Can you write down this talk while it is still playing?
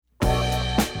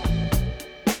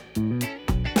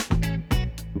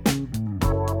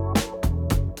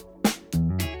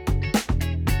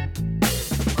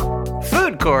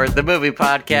Concord, the movie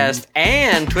podcast,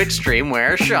 and Twitch stream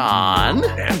where Sean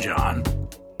and John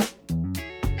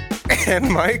and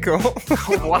Michael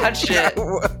watch shit,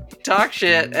 talk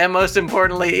shit, and most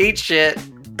importantly, eat shit.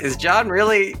 Is John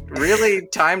really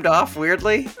timed off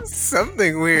weirdly?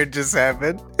 Something weird just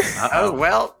happened. Oh,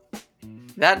 well,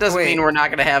 that doesn't mean we're not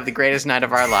going to have the greatest night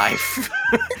of our life.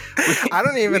 I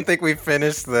don't even think we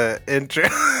finished the intro.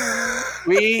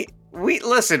 We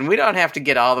listen, we don't have to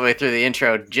get all the way through the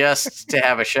intro just to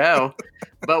have a show,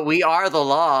 but we are the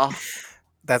law.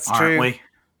 That's aren't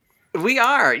true. We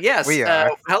are, yes. We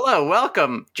are. Hello,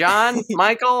 welcome, John,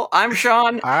 Michael, I'm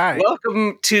Sean. Hi.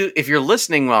 Welcome to, if you're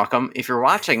listening, welcome. If you're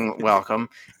watching, welcome.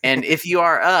 And if you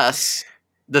are us,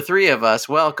 the three of us,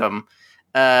 welcome.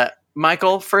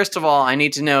 Michael, first of all, I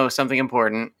need to know something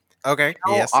important. Okay.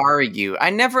 How Yes. are you?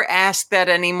 I never ask that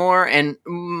anymore, and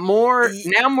more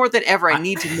than ever, I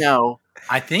need to know.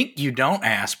 I think you don't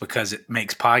ask because it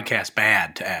makes podcasts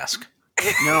bad to ask.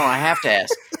 No, I have to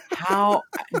ask.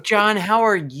 John, how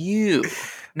are you?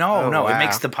 No, Oh, it wow.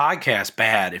 makes the podcast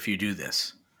bad if you do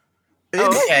this.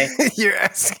 Oh, okay. You're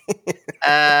asking.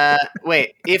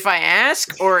 Wait, if I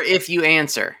ask or if you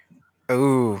answer?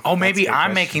 Ooh. Oh, maybe that's a good I'm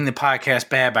question. making the podcast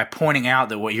bad by pointing out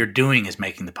that what you're doing is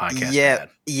making the podcast bad.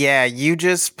 Yeah. You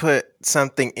just put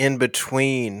something in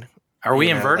between. Are we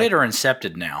You know, inverted or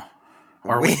incepted now?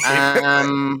 Are we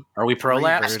are we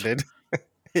prolapsed? Reverted.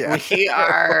 Yeah. We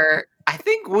are. I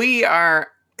think we are.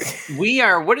 We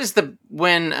are. What is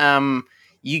when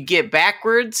you get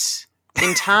backwards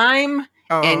in time,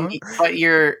 and but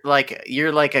you're like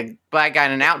a black guy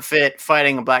in an outfit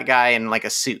fighting a black guy in like a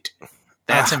suit.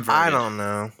 That's inverted. I don't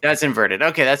know. That's inverted.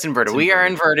 Okay, that's inverted. It's We are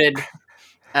inverted.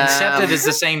 Incepted is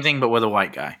the same thing, but with a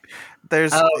white guy.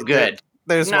 There's good.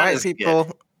 There's Not white as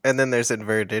people, and then there's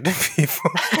inverted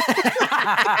people.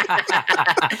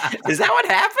 Is that what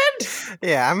happened?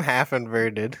 Yeah, I'm half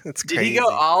inverted. It's Did crazy. he go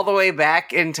all the way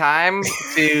back in time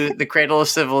to the cradle of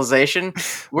civilization?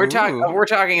 We're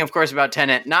talking, of course, about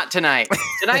Tenet. Not tonight.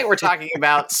 Tonight we're talking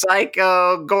about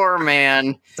Psycho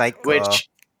Gorman, Psycho. which,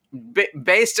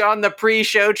 based on the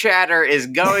pre-show chatter, is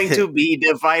going to be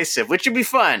divisive, which would be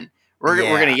fun. We're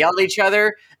going to yell at each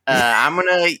other. I'm going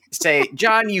to say,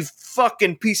 John, you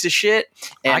fucking piece of shit.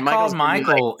 And I Michael's called gonna be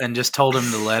Michael and just told him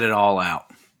to let it all out.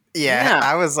 Yeah, Yeah.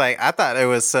 I was like, I thought it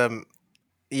was some,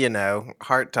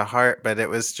 heart to heart, but it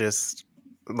was just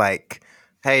like,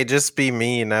 hey, just be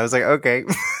mean. I was like, okay,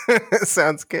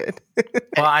 sounds good.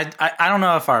 Well, I don't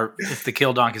know if the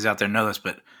kill donkeys out there know this,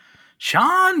 but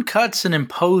Sean cuts an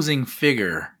imposing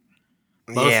figure,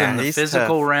 both in the he's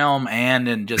physical tough. realm and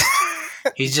in just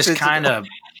he's just Physical. kind of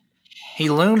he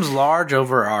looms large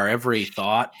over our every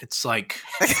thought. It's like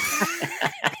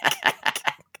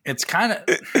it's kind of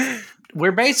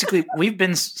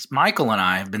Michael and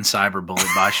I have been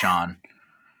cyberbullied by Sean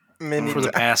Many for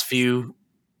the past few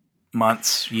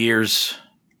months, years.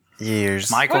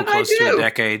 Michael What did I close to do? a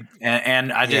decade,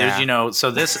 and I did, Yeah.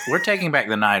 So we're taking back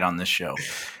the night on this show.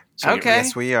 So Okay.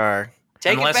 Yes, we are.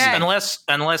 Take it back.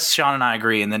 unless Sean and I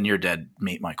agree, and then you're dead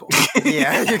meat, Michael.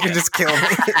 Yeah, you can just kill me.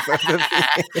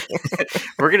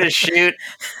 We're going to shoot.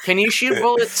 Can you shoot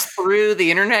bullets through the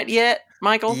internet yet,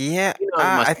 Michael? Yeah, You know it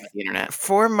must be the internet.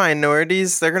 for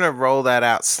minorities, they're gonna roll that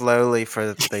out slowly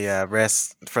for the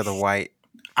rest for the white.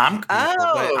 I'm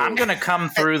Oh. gonna come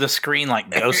through the screen like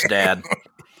Ghost Dad.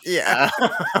 Yeah,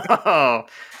 Oh,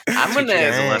 I'm going Teach you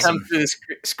guys a to lesson. come through the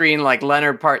screen like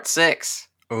Leonard Part 6.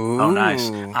 Oh, nice.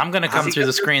 I'm gonna come through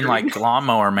the screen like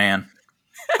Lawnmower Man.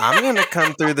 I'm gonna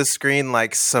come through the screen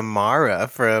like Samara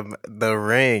from The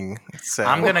Ring. So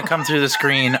I'm gonna come through the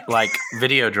screen like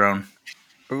Videodrone.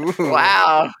 Ooh.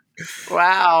 Wow.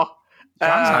 Wow.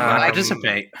 John's not gonna I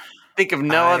participate. think of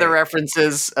no other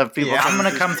references of people. Yeah. I'm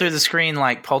gonna come through the screen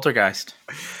like Poltergeist.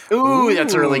 Ooh,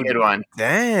 that's a really good one.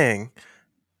 Dang.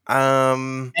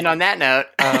 And on that note,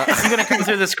 I'm gonna come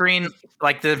through the screen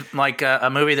like a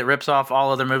movie that rips off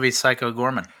all other movies, Psycho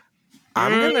Gorman.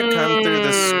 I'm gonna come through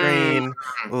the screen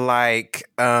like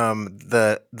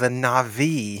the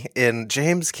Na'vi in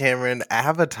James Cameron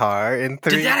Avatar in 3D.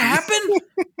 Did that happen?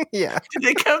 Yeah. did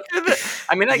they come through the?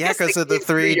 I mean, I Yeah, guess 'cause they of the came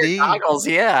through your 3D. goggles.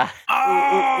 Yeah.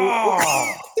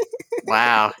 Oh,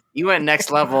 Wow, you went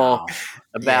next level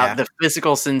about Yeah. the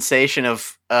physical sensation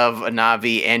of a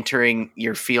Navi entering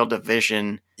your field of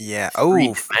vision Yeah. three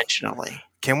Oh, dimensionally.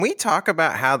 can we talk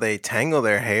about how they tangle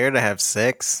their hair to have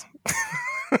sex?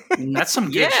 that's some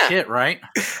good Yeah. shit, right?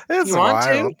 That's You want to?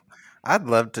 wild. I'd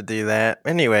love to do that.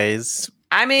 Anyways,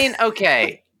 I mean,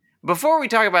 okay. Before we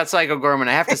talk about Psycho Gorman,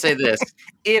 I have to say this: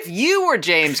 if you were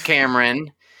James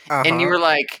Cameron and you were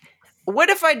like, "What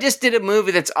if I just did a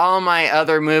movie that's all my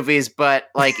other movies, but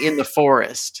like in the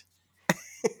forest?"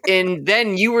 and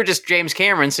then you were just James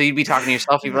Cameron, so you'd be talking to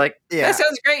yourself. You'd be like, "That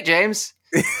sounds great, James."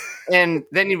 And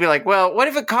then you'd be like, "Well, what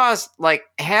if it cost like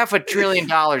 $500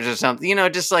 billion or something? You know,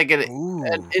 just like an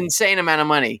insane amount of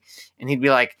money." And he'd be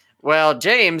like, "Well,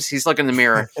 James," he's looking in the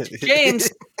mirror.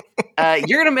 "James,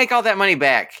 you're going to make all that money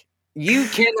back. You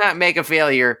cannot make a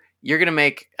failure. You're going to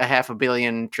make $500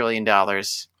 billion.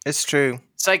 It's true.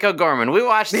 Psycho Gorman. We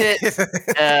watched it,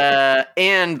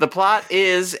 and the plot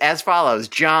is as follows.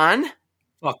 John.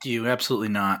 Fuck you. Absolutely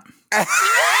not.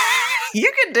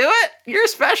 You can do it. You're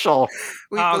special.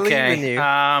 We believe in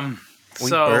you. We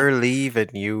believe in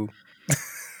you.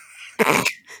 I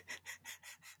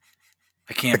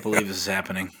can't believe this is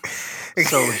happening.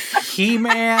 So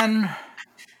He-Man.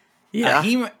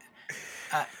 Yeah.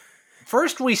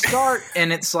 First we start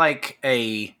and it's like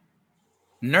a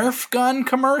Nerf gun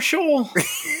commercial.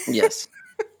 Yes.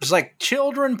 There's like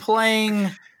children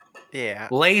playing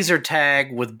laser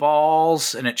tag with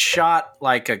balls, and it's shot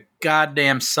like a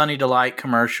goddamn Sunny Delight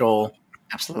commercial.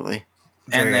 Absolutely.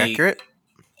 Very accurate.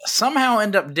 Somehow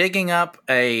end up digging up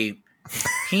a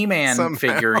He-Man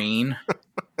figurine.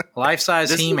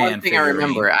 Life-size He-Man figurine. I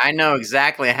remember. I know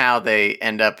exactly how they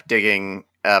end up digging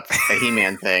up a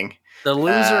He-Man thing. The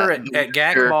loser at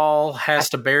Gag Ball has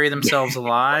to bury themselves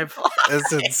alive.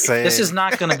 That's insane. This is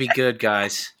not going to be good,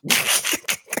 guys.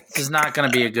 This is not going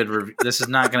to be a good review. This is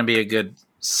not going to be a good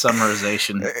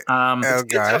summarization. Oh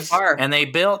gosh! So far. And they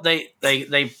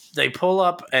pull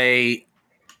up a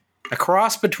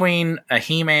cross between a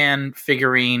He-Man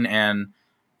figurine and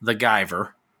the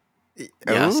Guyver.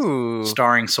 Yes.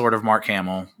 Starring sort of Mark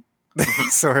Hamill.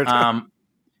 Sort of.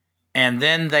 And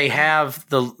then they have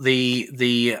the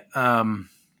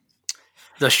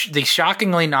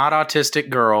shockingly not autistic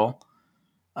girl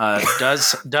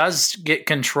does get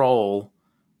control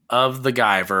of the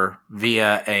Guyver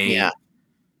via a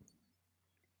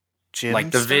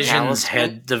like the Vision's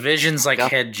head, the Vision's like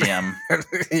head gem,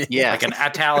 like a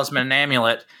talisman, an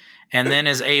amulet, and then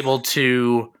is able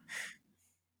to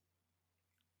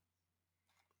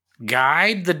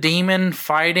guide the demon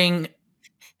fighting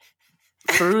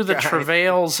through the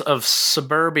travails of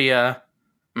suburbia,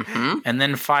 and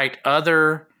then fight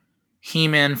other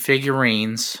He-Man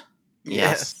figurines.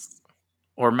 Yes.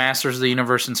 Or Masters of the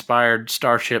Universe inspired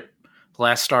Starship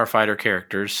Last Starfighter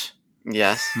characters.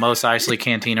 Yes. Mos Eisley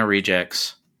Cantina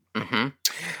rejects. And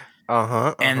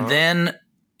then,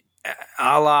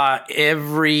 a la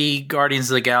every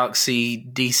Guardians of the Galaxy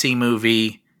DC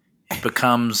movie, it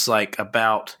becomes like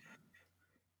about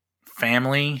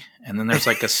family. And then there's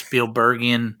like a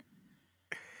Spielbergian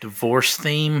divorce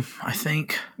theme, I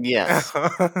think. Yes.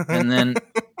 And then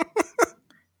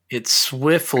it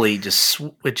swiftly just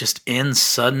ends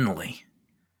suddenly.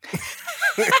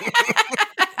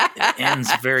 It ends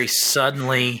very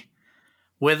suddenly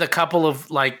with a couple of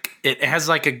it has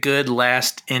like a good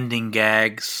last ending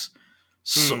gags.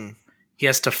 So he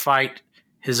has to fight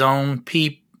his own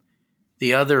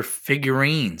the other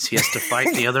figurines. He has to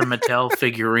fight the other Mattel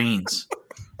figurines.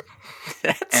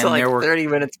 That's and like 30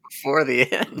 minutes before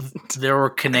the end. There were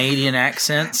Canadian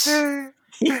accents. Yeah.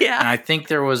 And I think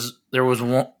there was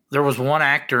one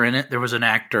actor in it. There was an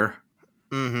actor.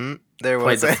 Mm-hmm.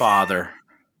 Played the father.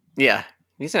 Yeah.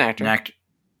 He's an actor.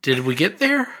 Did we get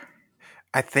there?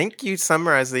 I think you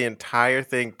summarized the entire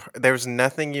thing. There was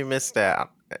nothing you missed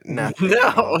out. Nothing.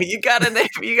 No, you got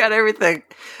everything.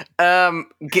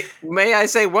 May I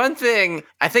say one thing?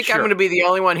 I think I'm going to be the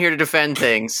only one here to defend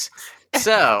things.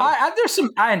 So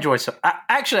I enjoy some.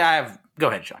 Actually, I have. Go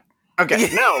ahead, Sean. Okay.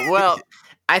 No. Well,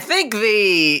 I think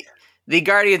the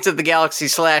Guardians of the Galaxy /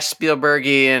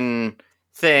 Spielbergian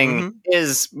thing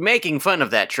is making fun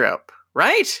of that trope,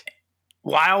 right?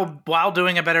 While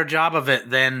doing a better job of it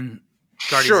than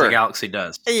Guardians of the Galaxy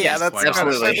does. Yeah, that's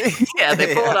absolutely. Yeah,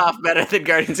 they pull it off better than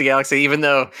Guardians of the Galaxy, even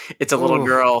though it's a little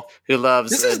girl who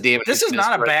loves demons. This is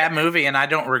not a bad movie, and I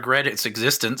don't regret its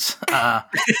existence.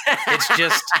 It's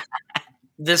just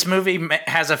this movie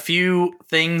has a few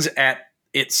things at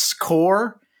its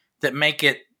core that make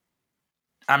it.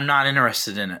 I'm not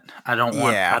interested in it. I don't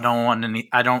want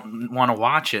to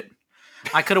watch it.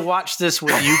 I could have watched this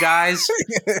with you guys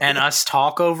and us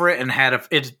talk over it and had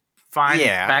it's fine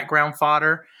background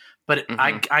fodder, but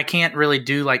I can't really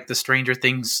do like the Stranger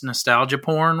Things nostalgia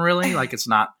porn really. Like it's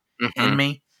not in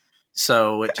me.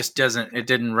 So it just didn't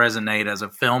resonate as a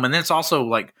film. And it's also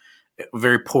like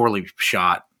very poorly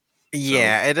shot.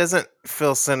 Yeah, it doesn't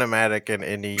feel cinematic in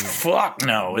any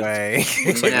way.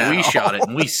 It's like we shot it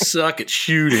and we suck at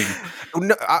shooting.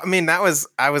 No, I mean I was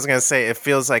gonna say it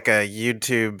feels like a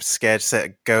YouTube sketch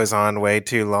that goes on way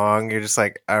too long. You're just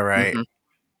like, all right,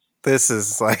 this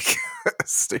is like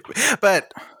stupid.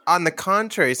 But on the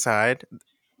contrary side,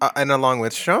 and along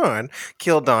with Sean,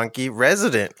 Killdonkey,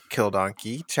 resident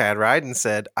Killdonkey, Chad Ryden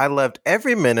said, "I loved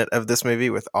every minute of this movie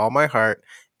with all my heart,"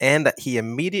 and that he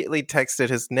immediately texted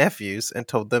his nephews and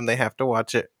told them they have to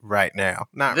watch it right now.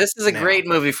 This is a great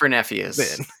movie for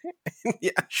nephews.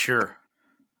 Yeah, sure.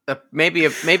 Maybe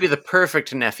the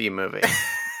perfect nephew movie.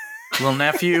 Little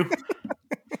nephew.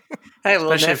 Hey,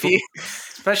 little nephew.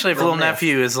 Especially if little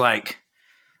nephew is like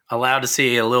allowed to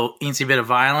see a little eensy bit of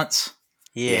violence.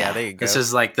 Yeah, there you go. This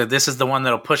is the one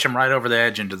that'll push him right over the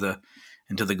edge into the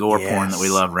gore porn that we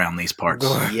love around these parts.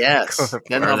 Yes.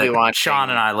 Then they'll be watching. Sean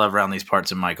and I love around these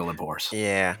parts, and Michael abhors.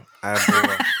 Yeah,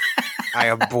 I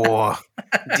abhor.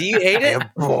 Do you hate it? I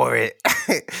abhor it.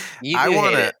 You do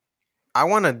hate it. I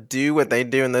want to do what they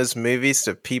do in those movies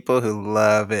to people who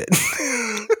love it.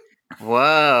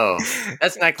 Whoa,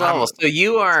 that's next level. So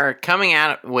you are coming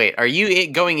out. Wait, are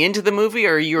you going into the movie,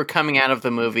 or you are coming out of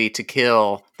the movie to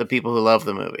kill the people who love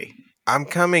the movie? I'm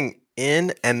coming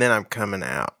in, and then I'm coming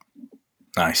out.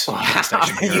 Nice. Wow.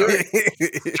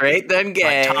 Straight then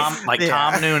gay.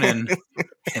 Tom Noonan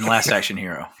in Last Action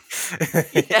Hero.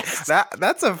 Yes.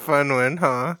 That's a fun one,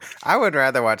 huh? I would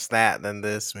rather watch that than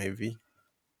this movie.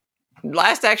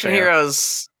 Last Action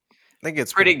Heroes. I think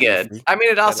it's pretty good. goofy. I mean,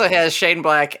 it also has Shane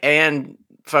Black and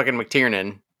fucking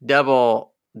McTiernan.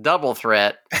 Double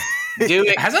threat.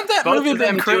 Hasn't that movie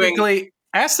been critically?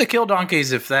 Ask the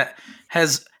Killdonkeys if that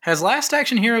has Last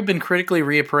Action Hero been critically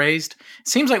reappraised. It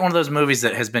seems like one of those movies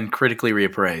that has been critically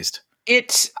reappraised. I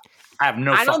have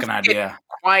no fucking idea. It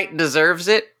quite deserves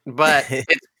it, but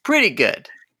it's pretty good.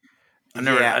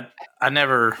 I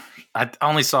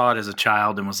only saw it as a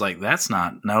child and was like, that's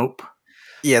not. Nope.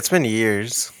 Yeah, it's been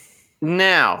years.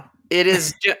 Now, it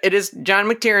is John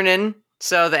McTiernan,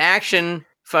 so the action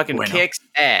fucking kicks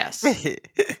ass.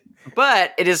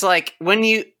 But it is like when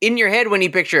you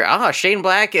picture Shane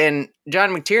Black and John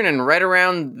McTiernan right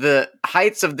around the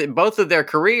heights of both of their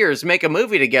careers make a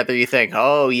movie together, you think,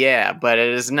 oh yeah, but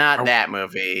it is not that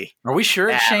movie. Are we sure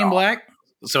it's Shane Black?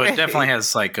 So it definitely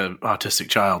has like an autistic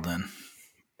child then.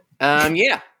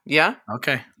 Yeah.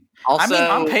 Okay. Also, I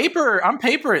mean, on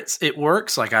paper, it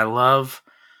works. Like I love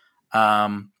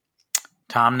Tom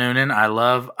Noonan. I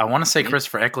want to say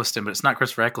Christopher Eccleston, but it's not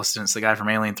Christopher Eccleston. It's the guy from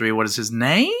Alien 3. What is his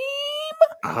name?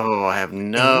 Oh, I have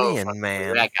no Alien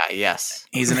Man. That guy, yes.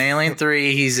 He's in Alien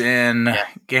 3. He's in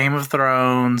Game of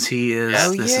Thrones. He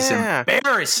is. This is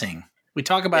embarrassing. We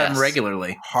talk about him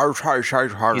regularly. He's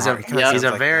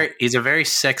a very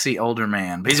sexy older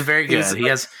man, but he's very good. He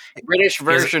has British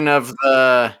version of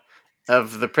the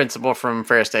principal from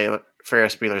Ferris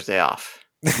Bueller's Day Off.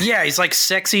 Yeah, he's like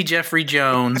sexy Jeffrey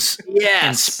Jones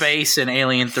in space in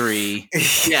Alien 3.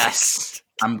 Yes.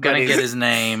 I'm going to get his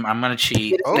name. I'm going to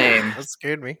cheat. Name. That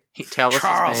scared me.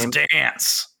 Charles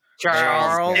Dance.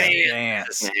 Charles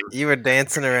Dance. You were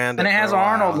dancing around. And it has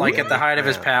Arnold like at the height of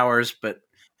his powers, but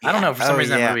I don't know, for some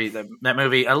reason that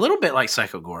movie, a little bit like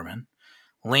Psycho Gorman,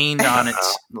 leaned on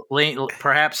its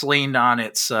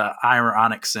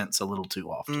ironic sense a little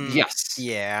too often. Yes.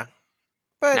 Yeah.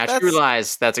 But now, True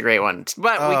Lies, that's a great one.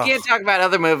 But we can't talk about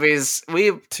other movies.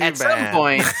 Some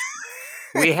point,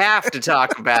 we have to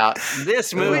talk about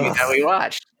this movie that we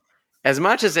watched. As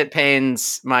much as it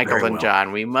pains Michael and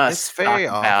John, we must talk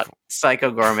about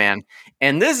Psycho Gorman.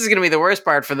 And this is going to be the worst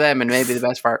part for them and maybe the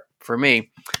best part for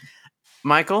me.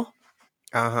 Michael,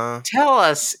 tell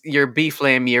us your beef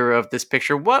lamure of this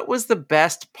picture. What was the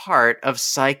best part of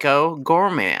Psycho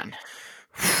Gorman?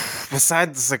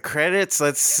 Besides the credits,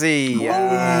 let's see.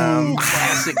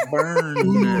 Classic burn.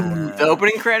 The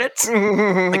opening credits?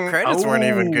 The credits weren't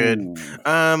even good.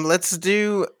 Let's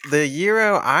do the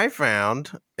Euro I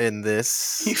found in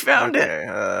this. You found it.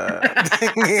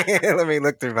 Let me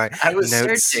look through my notes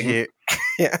searching. here.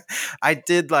 Yeah, I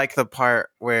did like the part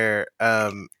where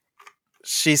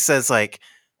she says like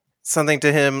something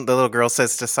to him. The little girl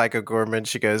says to Psycho Gorman,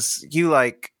 she goes,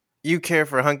 you care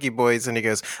for hunky boys, and he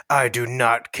goes, I do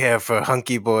not care for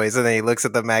hunky boys. And then he looks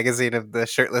at the magazine of the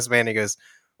shirtless man, and he goes,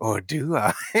 oh, do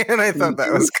I? And I thought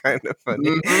that was kind of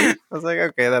funny. I was like,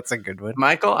 okay, that's a good one.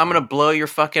 Michael, I'm going to blow your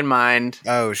fucking mind.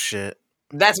 Oh, shit.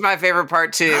 That's my favorite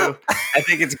part, too. I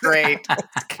think it's great.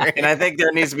 And I think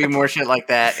there needs to be more shit like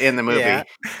that in the movie. Yeah.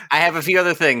 I have a few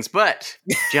other things, but,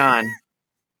 John,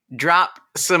 drop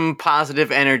some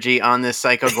positive energy on this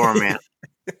Psycho Gorman.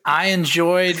 I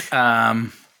enjoyed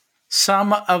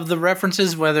some of the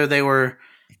references, whether they were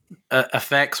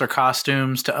effects or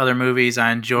costumes to other movies.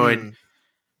 I enjoyed.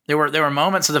 There were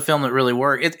moments of the film that really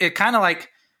worked. It kind of like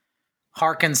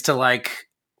harkens to like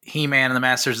He-Man and the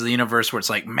Masters of the Universe, where it's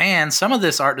like, man, some of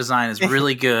this art design is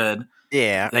really good,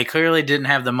 Yeah. They clearly didn't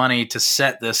have the money to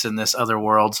set this in this other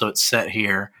world, so it's set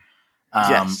here.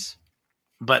 Yes.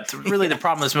 But really, the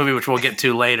problem with this movie, which we'll get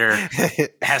to later,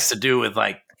 has to do with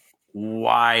like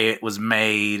why it was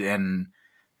made, and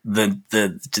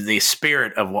the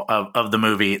spirit of the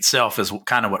movie itself is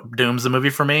kind of what dooms the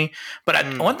movie for me. But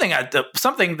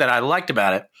something that I liked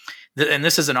about it, and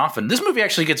this isn't often, this movie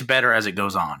actually gets better as it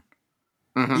goes on.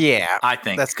 Mm-hmm. Yeah, I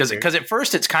think because at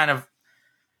first it's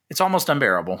almost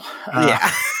unbearable.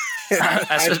 Yeah,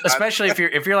 especially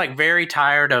if you're like very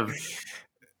tired of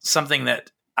something that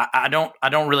I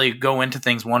don't really go into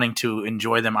things wanting to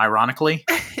enjoy them ironically.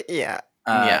 Yeah.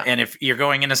 And if you're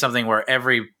going into something where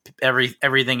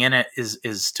everything in it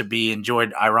is to be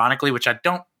enjoyed ironically, which I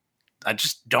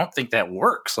just don't think that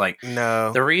works. Like,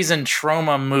 no, the reason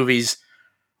trauma movies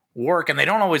work, and they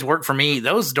don't always work for me,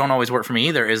 those don't always work for me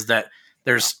either, is that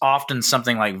there's often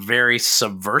something like very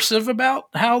subversive about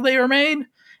how they are made.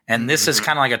 And this is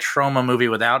kind of like a trauma movie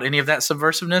without any of that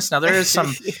subversiveness. Now there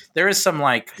is some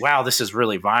like, wow, this is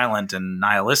really violent and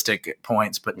nihilistic at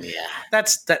points, but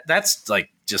that's like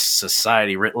just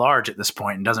society writ large at this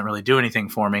point and doesn't really do anything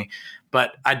for me.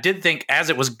 But I did think as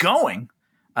it was going,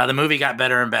 the movie got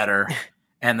better and better,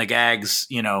 and the gags,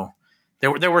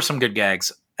 there were some good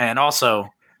gags, and also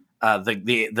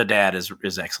the dad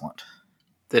is excellent.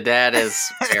 The dad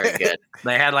is very good.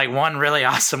 They had like one really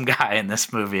awesome guy in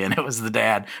this movie, and it was the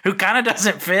dad, who kind of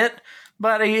doesn't fit,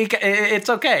 but it's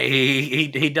okay.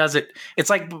 He does it. It's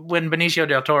like when Benicio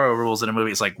del Toro rules in a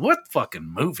movie. It's like, what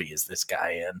fucking movie is this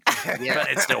guy in? But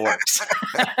it still works.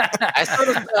 I sort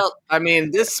of felt,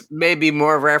 this may be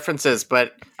more references,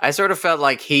 but I sort of felt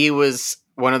like he was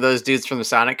one of those dudes from the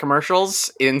Sonic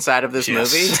commercials inside of this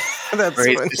movie. That's where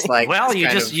he's funny. just like, well,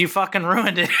 you fucking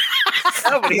ruined it.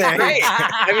 No, but he's great.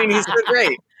 He's so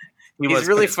great. He's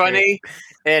really funny,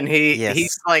 and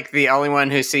he's like the only one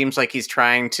who seems like he's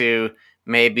trying to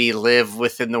maybe live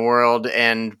within the world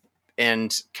and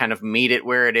kind of meet it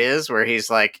where it is, where he's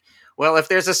like, well, if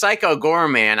there's a psycho gore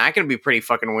man, I can be pretty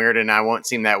fucking weird, and I won't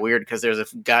seem that weird because there's a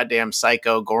goddamn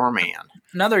psycho gore man.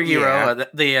 Another hero,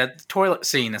 the toilet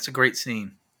scene. That's a great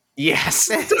scene. Yes.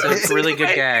 It's a really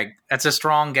good gag. That's a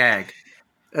strong gag.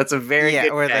 That's a very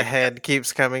good where gag. The head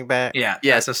keeps coming back. Yeah,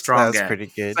 that's a strong gag. That's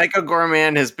pretty good. Psycho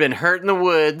Gorman has been hurt in the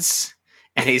woods,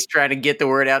 and he's trying to get the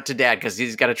word out to Dad because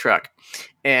he's got a truck.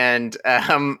 And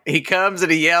he comes and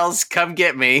he yells, "Come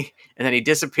get me!" And then he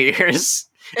disappears.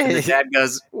 And the dad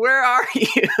goes, "Where are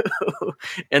you?"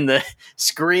 And the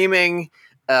screaming,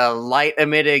 light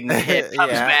emitting head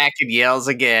comes back and yells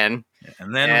again.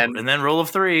 And then rule of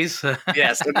threes.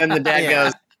 Yes, and then the dad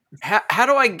goes, How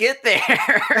do I get there?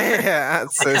 Yeah,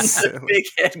 that's so silly. The big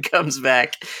head comes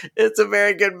back. It's a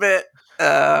very good bit.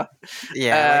 I like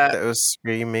that. It was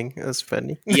screaming. It was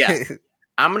funny. Yeah.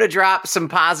 I'm going to drop some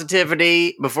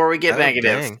positivity before we get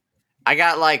negative. Dang. I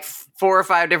got like 4 or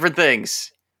 5 different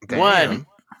things. Damn. One,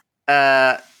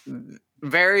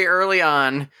 very early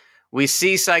on, we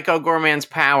see Psycho Gorman's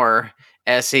power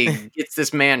as he gets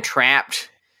this man trapped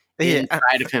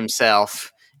inside of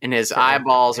himself, and his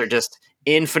eyeballs are just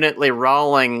infinitely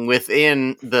rolling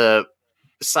within the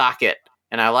socket.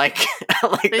 And I like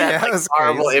that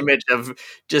horrible image of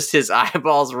just his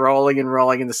eyeballs rolling and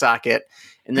rolling in the socket,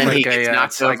 and then he gets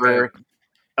knocked over.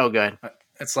 Oh, good.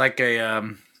 It's like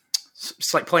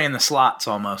it's like playing the slots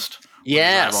almost.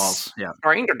 Yes. Yeah.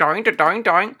 Doing.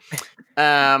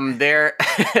 They're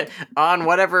on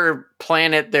whatever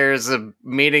planet. There's a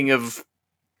meeting of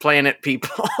planet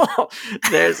people.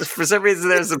 For some reason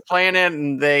there's a planet,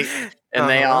 and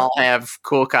they all have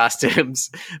cool costumes.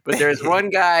 But there's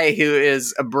one guy who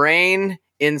is a brain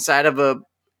inside of a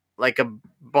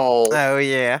bowl. Oh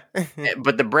yeah.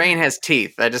 But the brain has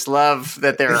teeth. I just love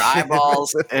that there are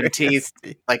eyeballs and teeth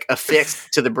like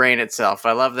affixed to the brain itself.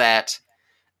 I love that.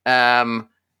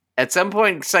 At some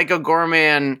point, Psycho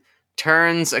Gorman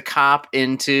turns a cop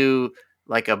into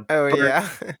like a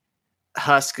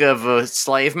husk of a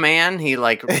slave man. He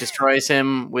destroys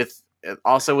him with a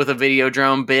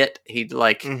Videodrome bit. He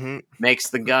makes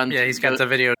the gun. Yeah, he's got the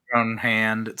Videodrome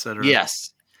hand, etc.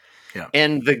 Yes. Yeah.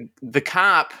 And the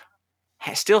cop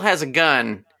still has a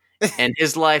gun, and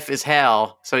his life is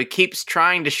hell. So he keeps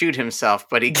trying to shoot himself,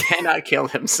 but he cannot kill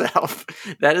himself.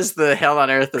 That is the hell on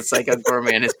earth that Psycho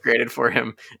Gorman has created for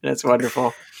him. And it's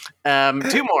wonderful.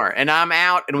 2 more, and I'm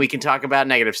out, and we can talk about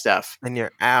negative stuff. And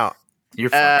you're out. You're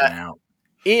fucking out.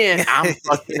 I'm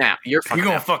fucking out. You're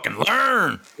gonna fucking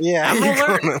learn. Yeah, I'm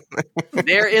gonna learn.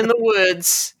 They're in the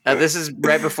woods. This is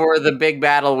right before the big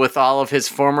battle with all of his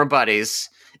former buddies,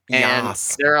 and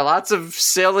there are lots of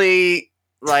silly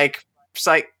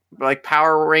like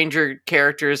Power Ranger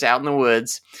characters out in the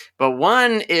woods, but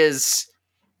one is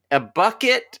a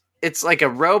bucket. It's like a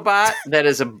robot that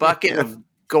is a bucket of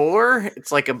gore.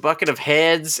 It's like a bucket of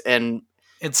heads and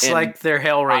like their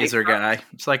Hellraiser guy.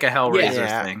 It's like a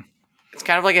Hellraiser thing. It's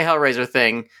kind of like a Hellraiser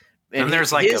thing. And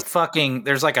there's like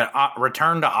a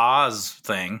Return to Oz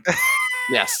thing.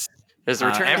 Yes. There's a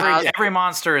Return to Oz. Every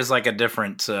monster is like a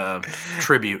different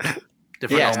tribute.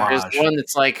 Different homage. There's one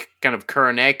that's like kind of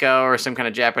Kuroneko or some kind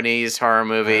of Japanese horror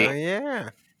movie. Oh, yeah.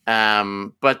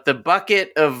 But the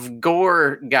bucket of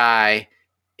gore guy,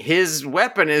 his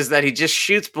weapon is that he just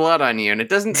shoots blood on you, and it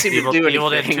doesn't seem to do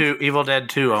anything. Evil Dead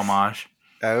 2 homage.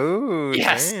 Oh,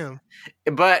 yes. Damn.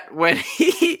 But when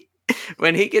he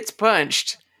gets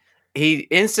punched, he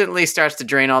instantly starts to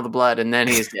drain all the blood, and then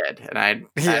he's dead. And I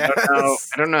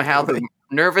don't know how the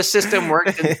nervous system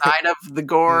works inside of the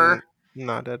gore.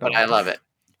 Not at all. But I love it.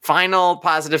 Final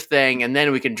positive thing, and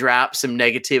then we can drop some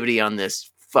negativity on this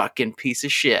fucking piece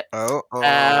of shit.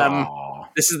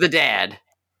 This is the dad.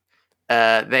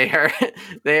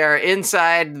 They are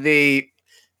inside the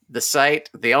site,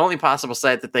 the only possible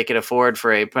site that they could afford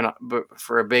for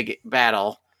a big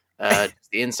battle. The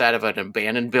inside of an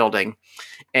abandoned building,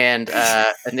 and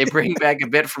they bring back a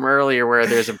bit from earlier where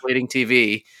there's a bleeding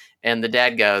TV, and the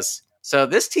dad goes, "So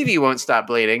this TV won't stop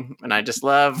bleeding," and I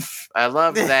love that. I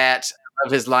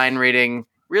love his line reading.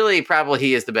 Really, probably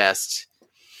he is the best.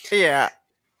 Yeah,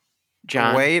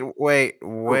 John. Wait.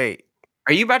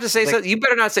 Are you about to say something? You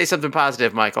better not say something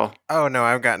positive, Michael. Oh no,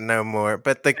 I've got no more.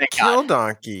 But the Kill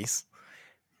Donkeys,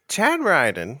 Chad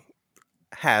Ryden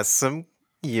has some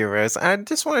euros. I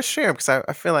just want to share them because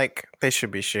I feel like they should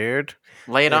be shared.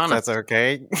 Lay it on us. That's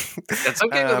okay. That's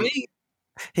okay with me.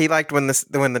 He liked when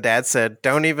the dad said,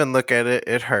 "Don't even look at it;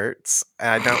 it hurts."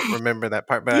 I don't remember that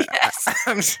part, but yes.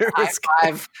 I'm sure high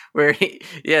five. Where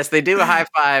they do a high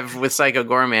five with Psycho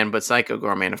Goreman, but Psycho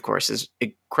Goreman, of course, is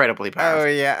incredibly powerful. Oh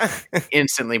yeah,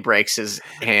 instantly breaks his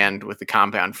hand with the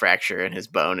compound fracture, and his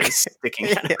bone is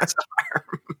sticking out of his arm.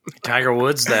 Tiger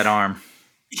Woods, that arm.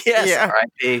 Yes,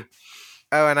 R.I.P.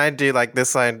 Oh, and I do like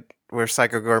this line where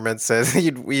Psycho Goreman says,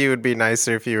 "You would be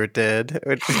nicer if you were dead,"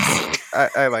 which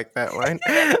I like that line.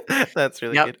 That's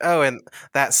really good. Oh, and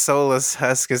that soulless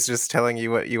husk is just telling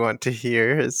you what you want to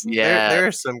hear. There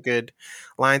are some good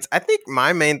lines. I think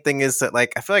my main thing is that,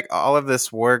 like, I feel like all of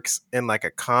this works in like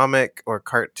a comic or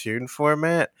cartoon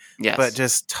format, but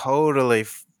just totally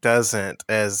doesn't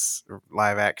as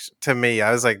live action. To me,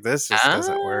 I was like, this just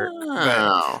doesn't work.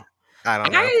 But I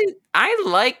don't know. I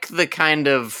like the kind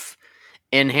of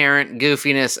inherent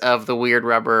goofiness of the weird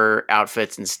rubber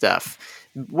outfits and stuff.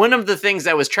 One of the things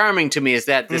that was charming to me is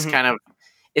that this kind of,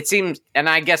 it seems, and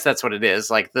I guess that's what it is,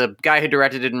 like the guy who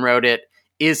directed it and wrote it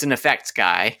is an effects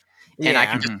guy. And I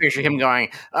can just picture him going,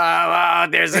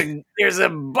 there's a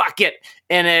bucket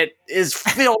and it is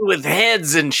filled with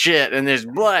heads and shit, and there's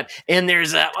blood, and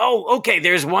there's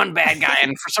there's one bad guy,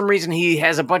 and for some reason he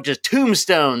has a bunch of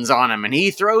tombstones on him, and he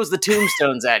throws the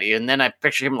tombstones at you, and then I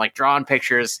picture him like drawing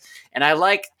pictures, and I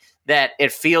like that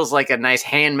it feels like a nice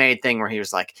handmade thing where he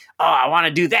was like, oh, I want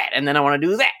to do that, and then I want to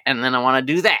do that, and then I want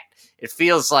to do that. It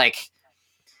feels like,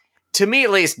 to me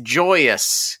at least,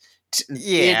 joyous.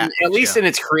 At least in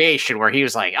its creation, where he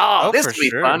was like, this will be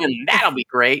fun and that'll be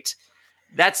great.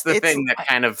 That's the thing that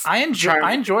kind of I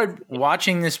enjoyed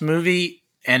watching this movie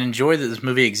and enjoyed that this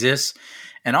movie exists,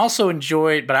 and also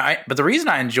enjoyed but the reason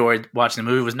I enjoyed watching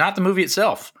the movie was not the movie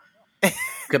itself.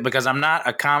 Because I'm not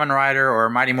a Kamen Rider or a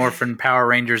Mighty Morphin Power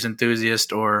Rangers enthusiast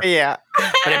but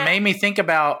it made me think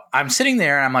about, I'm sitting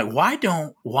there and I'm like,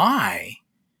 why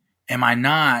am I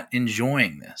not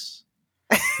enjoying this?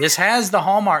 This has the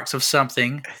hallmarks of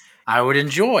something I would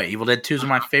enjoy. Evil Dead 2 is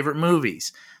one of my favorite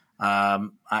movies.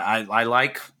 I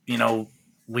like,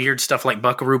 weird stuff like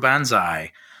Buckaroo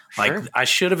Banzai. Like, sure. I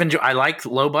should have enjoyed. I like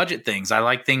low budget things. I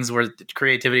like things where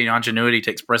creativity and ingenuity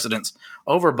takes precedence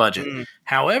over budget.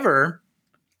 However,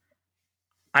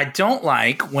 I don't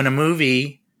like when a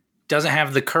movie doesn't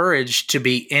have the courage to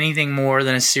be anything more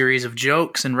than a series of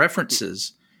jokes and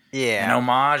references. Yeah. And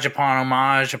homage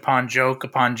upon joke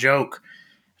upon joke,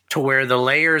 to where the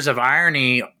layers of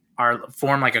irony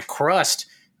form like a crust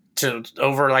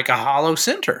over like a hollow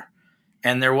center.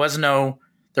 And there was no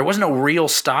real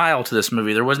style to this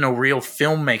movie. There was no real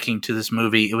filmmaking to this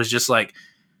movie. It was just like,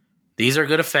 these are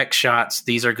good effect shots,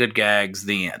 these are good gags,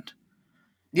 the end.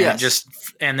 Yeah.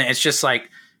 And it's just like,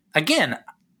 again,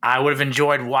 I would have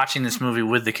enjoyed watching this movie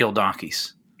with the Kill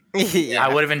Donkeys. I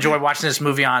would have enjoyed watching this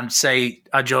movie on, say,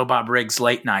 a Joe Bob Briggs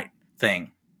late night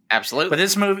thing. Absolutely.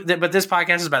 But this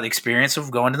podcast is about the experience of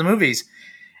going to the movies.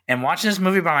 And watching this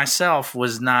movie by myself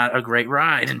was not a great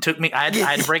ride, and took me. I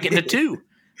had to break it into two.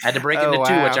 I had to break it into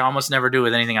two, which I almost never do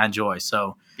with anything I enjoy.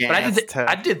 So, yeah, but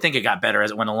I did think it got better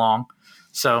as it went along.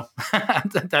 So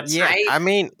that's I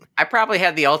mean, I probably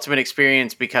had the ultimate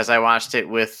experience because I watched it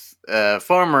with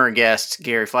former guest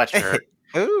Gary Fletcher,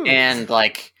 and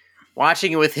like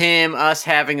watching it with him, us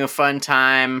having a fun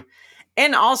time,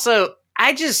 and also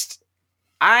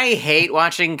I hate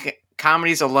watching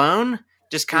comedies alone.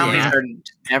 Just comedies are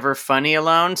never funny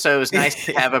alone. So it was nice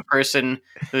to have a person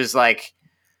who's like,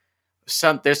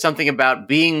 there's something about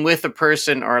being with a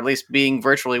person, or at least being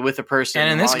virtually with a person.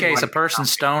 And in this case, a person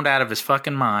stoned out of his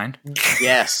fucking mind.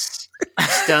 Yes.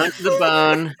 Stoned to the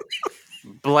bone,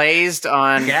 blazed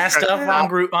on... Gassed up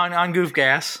on goof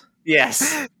gas.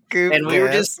 Yes. And we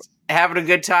were just having a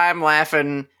good time,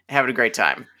 laughing, having a great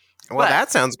time. Well,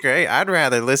 that sounds great. I'd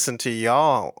rather listen to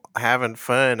y'all having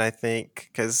fun, I think,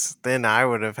 because then I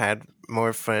would have had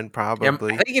more fun,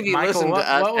 probably. I think if you Michael, listen to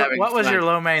us what was your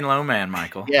low man,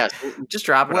 Michael? Yes, just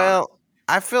drop it on. Well,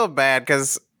 I feel bad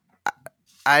because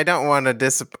I don't want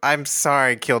to I'm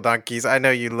sorry, Kill Donkeys. I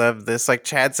know you love this. Like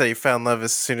Chad said, he fell in love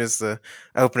as soon as the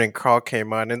opening crawl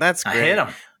came on, and that's great. I hit him.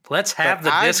 Let's have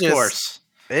the discourse.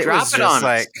 It was just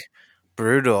like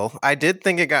brutal. I did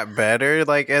think it got better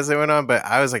like as it went on, but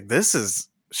I was like,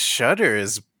 Shudder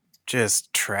is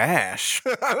just trash.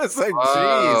 I was like,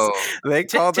 jeez, they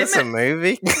called this a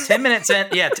movie. 10 minutes in,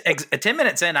 10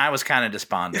 minutes in, I was kind of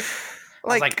despondent. I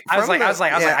was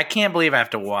like, I can't believe I have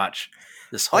to watch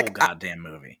this whole goddamn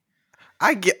movie.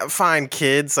 I find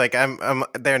kids like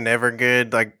they're never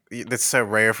good. Like it's so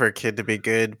rare for a kid to be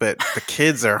good, but the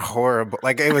kids are horrible.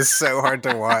 Like it was so hard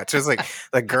to watch. It's like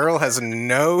the girl has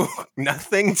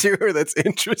nothing to her that's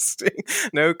interesting,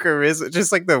 no charisma,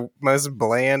 just like the most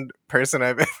bland person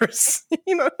I've ever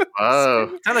seen.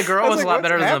 Oh, now the girl was a lot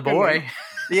better than the boy.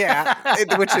 Yeah,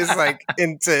 which is like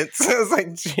intense. I was like,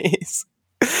 jeez,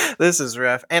 this is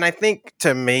rough. And I think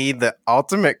to me, the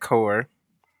ultimate core.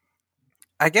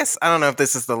 I guess I don't know if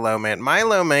this is the low man. My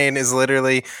low man is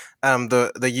literally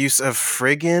the use of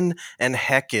friggin' and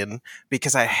heckin'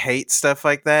 because I hate stuff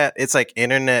like that. It's like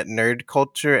internet nerd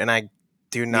culture, and I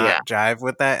do not jive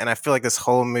with that. And I feel like this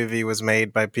whole movie was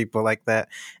made by people like that.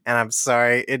 And I'm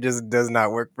sorry, it just does not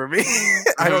work for me.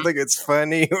 I don't think it's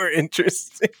funny or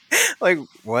interesting. Like,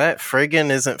 what?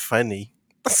 Friggin' isn't funny.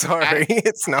 Sorry,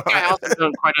 it's not. I also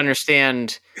don't quite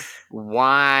understand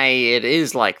why it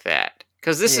is like that.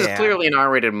 Because this is clearly an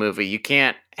R-rated movie. You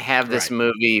can't have this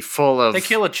movie full of... They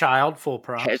kill a child, full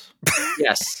props.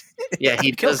 Yes. Yeah,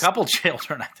 he kills a couple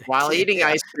children, I think. While eating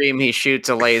ice cream, he shoots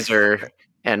a laser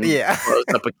and blows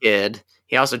up a kid.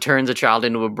 He also turns a child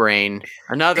into a brain.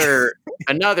 Another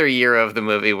year of the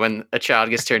movie when a child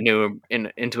gets turned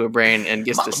into a brain and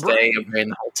gets to stay a brain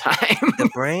the whole time. The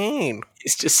brain.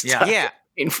 He's just stuck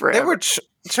in forever. There were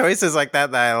choices like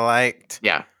that I liked.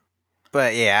 Yeah.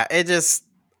 But yeah, it just...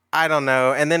 I don't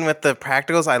know. And then with the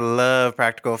practicals, I love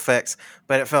practical effects,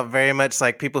 but it felt very much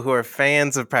like people who are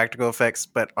fans of practical effects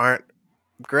but aren't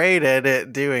great at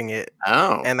it doing it.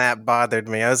 Oh. And that bothered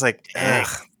me. I was like, ugh,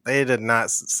 they did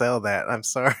not sell that. I'm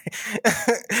sorry.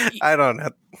 I don't know.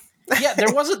 Yeah,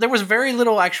 there was very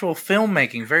little actual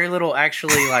filmmaking, very little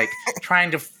actually like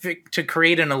trying to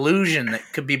create an illusion that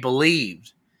could be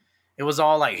believed. It was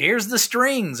all like, here's the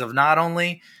strings of not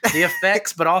only the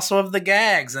effects, but also of the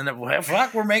gags. And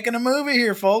we're making a movie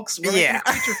here, folks.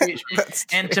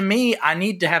 And to me, I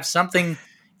need to have something,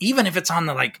 even if it's on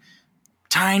the like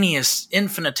tiniest,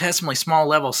 infinitesimally small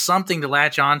level, something to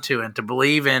latch onto and to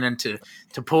believe in and to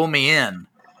pull me in.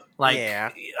 Like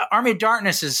Army of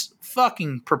Darkness is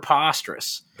fucking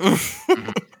preposterous.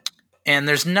 And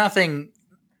there's nothing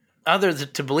other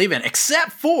to believe in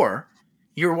except for...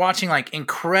 You're watching like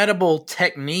incredible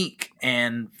technique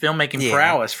and filmmaking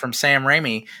prowess from Sam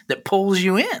Raimi that pulls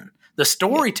you in. The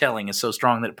storytelling is so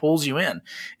strong that it pulls you in.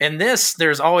 And this,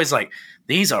 there's always like,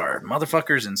 these are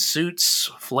motherfuckers in suits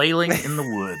flailing in the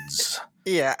woods.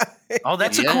 Yeah. Oh,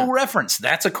 that's a cool reference.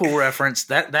 That's a cool reference.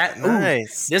 That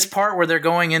nice. This part where they're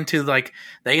going into like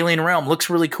the alien realm looks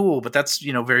really cool, but that's,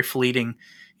 very fleeting.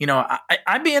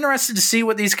 I'd be interested to see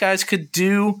what these guys could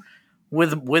do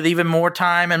with even more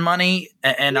time and money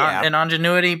and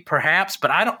ingenuity, perhaps, but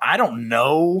I don't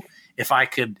know if I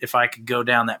could go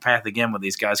down that path again with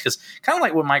these guys, because kind of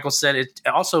like what Michael said, it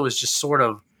also was just sort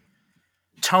of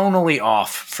tonally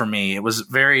off for me. It was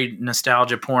very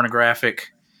nostalgia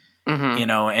pornographic,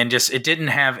 and just it didn't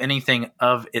have anything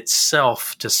of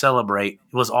itself to celebrate.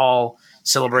 It was all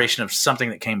celebration of something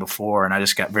that came before, and I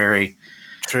just got very.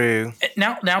 True.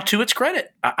 Now, to its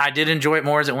credit, I did enjoy it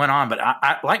more as it went on. But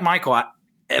I like Michael.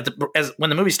 When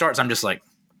the movie starts, I'm just like,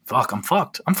 "Fuck, I'm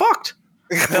fucked. I'm fucked."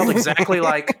 It felt exactly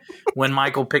like when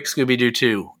Michael picked Scooby-Doo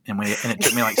 2, and it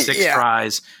took me like 6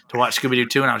 tries to watch Scooby-Doo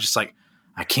 2, and I was just like,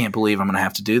 I can't believe I'm going to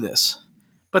have to do this.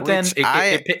 But then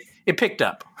it picked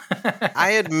up.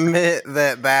 I admit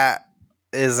that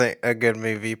isn't a good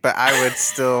movie, but I would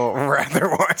still rather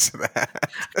watch that.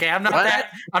 Okay, I'm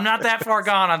not that far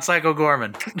gone on Psycho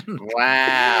Gorman.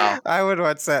 Wow. I would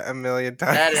watch that a million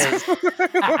times. That is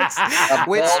a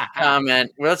bold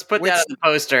comment. Let's put that on the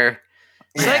poster.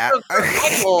 Yeah.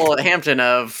 Michael Hampton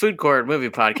of Food Court Movie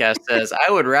Podcast says,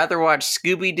 I would rather watch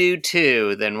Scooby-Doo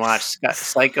 2 than watch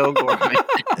Psycho Gorman.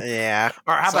 Yeah.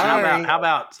 Or how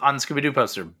about on the Scooby-Doo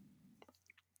poster?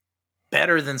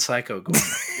 Better than Psycho Gorman.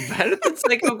 Better than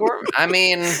Psycho Gorman. I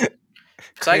mean,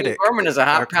 Psycho Gorman is a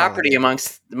hot property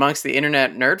amongst the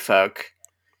internet nerd folk.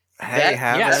 Hey,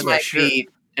 that might be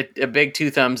a big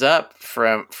 2 thumbs up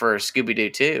for Scooby-Doo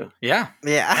 2. Yeah.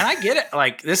 Yeah. And I get it.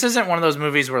 Like, this isn't one of those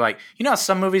movies where, like, you know,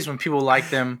 some movies when people like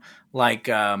them, like,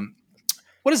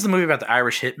 what is the movie about the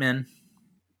Irish hitmen?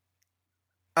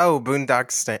 Oh, Boondock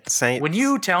Saints. When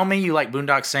you tell me you like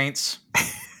Boondock Saints,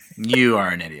 you are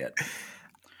an idiot.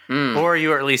 Or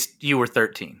you were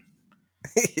 13.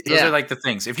 Those are like the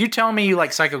things. If you tell me you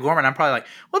like Psycho Gorman, I'm probably like,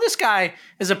 well, this guy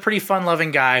is a pretty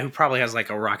fun-loving guy who probably has like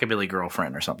a rockabilly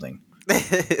girlfriend or something.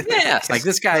 Yes. Like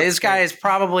this guy is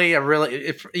probably a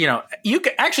really, you know, you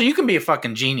can be a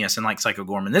fucking genius and like Psycho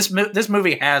Gorman. This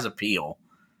movie has appeal.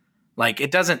 Like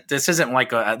this isn't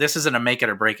a make it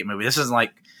or break it movie. This isn't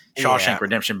like Shawshank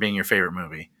Redemption being your favorite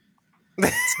movie.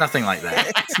 It's nothing like that.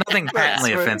 It's nothing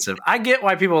patently offensive. I get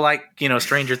why people like, you know,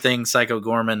 Stranger Things, Psycho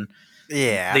Gorman,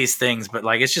 these things, but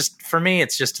like it's just for me,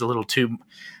 it's just a little too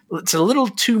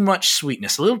much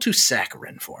sweetness, a little too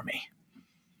saccharine for me.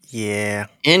 Yeah.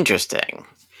 Interesting.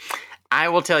 I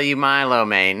will tell you my low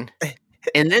main.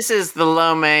 And this is the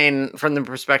low main from the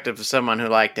perspective of someone who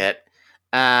liked it.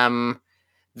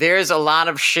 There's a lot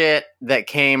of shit that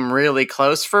came really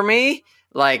close for me.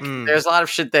 Like, there's a lot of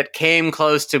shit that came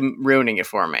close to ruining it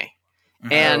for me.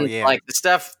 And, like, the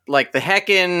stuff, like the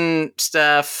Heckin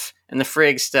stuff and the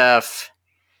Frigg stuff,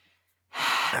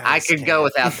 I could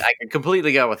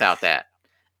completely go without that.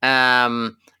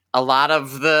 A lot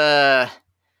of the,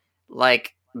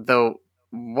 like, the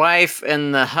wife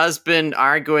and the husband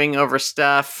arguing over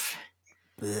stuff,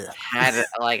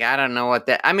 I don't know what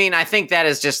that, I mean, I think that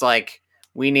is just, like,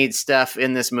 we need stuff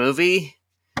in this movie.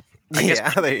 I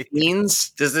guess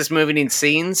scenes. Does this movie need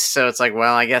scenes? So it's like,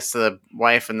 well, I guess the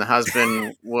wife and the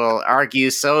husband will argue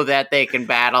so that they can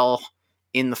battle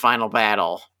in the final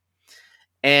battle.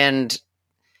 And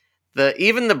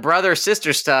even the brother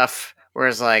sister stuff, where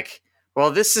it's like, well,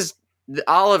 this is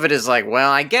all of it is like, well,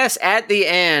 I guess at the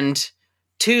end,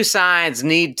 2 sides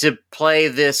need to play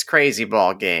this crazy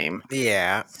ball game.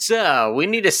 Yeah. So we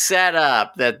need to set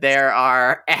up that there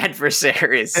are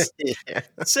adversaries.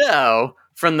 So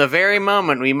from the very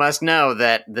moment, we must know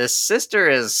that this sister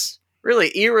is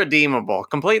really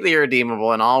completely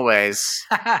irredeemable in all ways.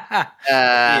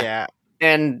 And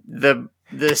the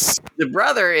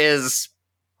brother is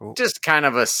just kind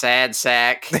of a sad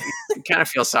sack. You kind of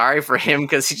feel sorry for him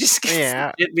because he just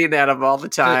gets beat out of all the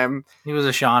time. He was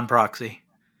a Sean proxy.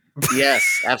 Yes,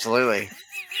 absolutely.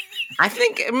 I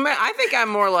think I'm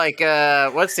more like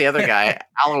what's the other guy?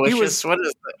 Aloysius.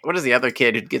 What is the other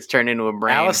kid who gets turned into a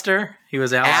brain? Alistair. He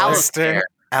was Alistair.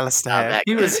 Alistair.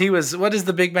 He was. What is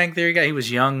the Big Bang Theory guy? He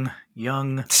was young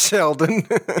Sheldon.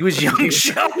 He was young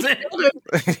Sheldon.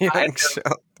 Young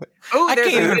Sheldon. Oh, I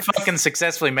can't even fucking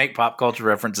successfully make pop culture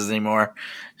references anymore.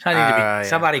 I need to be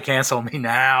somebody cancel me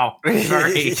now.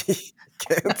 Sorry.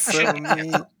 Cancel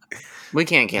me. We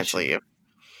can't cancel you.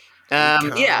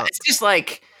 It's just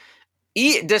like,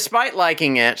 despite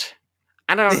liking it,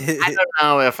 I don't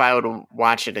know if I would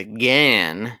watch it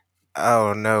again.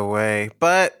 Oh, no way.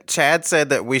 But Chad said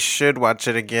that we should watch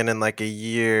it again in like a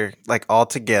year, like all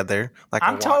together. Like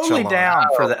I'm totally down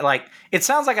for that. Like, it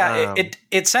sounds like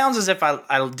it sounds as if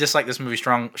I dislike this movie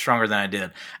stronger than I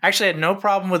did. I actually had no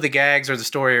problem with the gags or the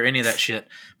story or any of that shit.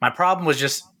 My problem was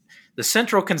just the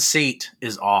central conceit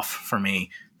is off for me.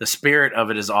 The spirit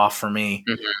of it is off for me.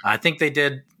 Mm-hmm. I think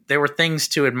there were things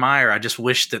to admire. I just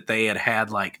wish that they had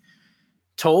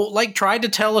tried to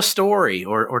tell a story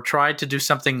or tried to do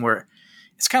something where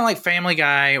it's kind of like Family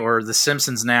Guy or The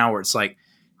Simpsons now, where it's like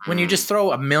when you just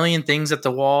throw a million things at the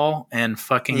wall and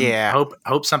fucking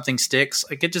hope something sticks.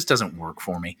 Like, it just doesn't work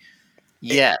for me.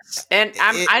 Yes. And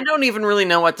I don't even really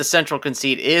know what the central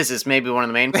conceit is maybe one of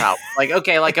the main problems. Like,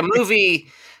 okay, like a movie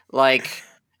like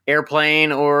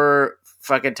Airplane or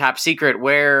fucking Top Secret,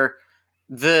 where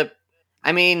the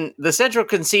central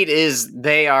conceit is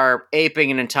they are aping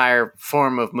an entire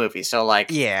form of movie. So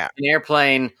like in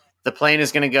Airplane, the plane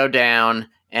is going to go down,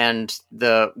 and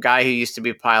the guy who used to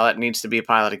be a pilot needs to be a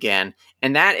pilot again.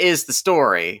 And that is the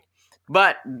story.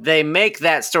 But they make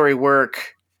that story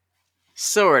work,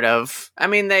 sort of. I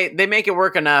mean, they make it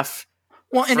work enough.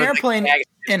 Well, in Airplane,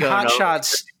 in Hot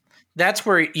Shots, that's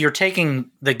where you're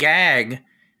taking the gag.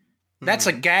 That's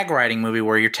a gag writing movie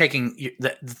where you're taking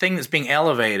the thing that's being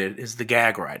elevated is the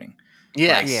gag writing.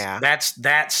 Yes. Yeah.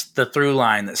 That's the through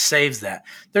line that saves that.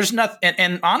 There's nothing,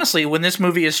 and honestly, when this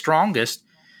movie is strongest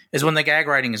is when the gag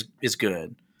writing is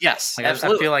good. Yes, like, I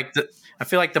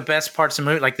feel like the best parts of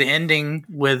the movie, like the ending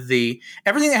with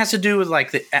everything that has to do with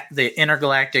like the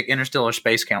intergalactic interstellar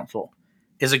space council,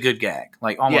 is a good gag.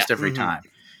 Like almost every time,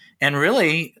 and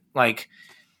really like,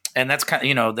 and that's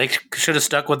kind of, they should have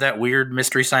stuck with that weird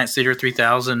Mystery Science Theater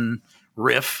 3000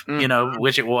 riff,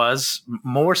 which it was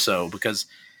more so because.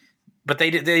 But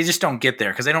they just don't get there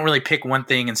because they don't really pick one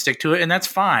thing and stick to it, and that's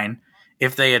fine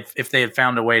if they had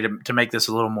found a way to make this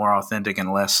a little more authentic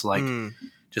and less like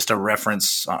just a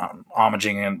reference,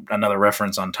 homaging and another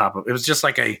reference on top of it. Was just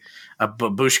like a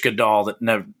babushka doll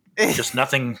that just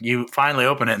nothing. You finally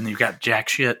open it and you've got jack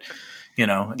shit,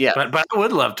 Yeah. But I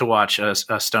would love to watch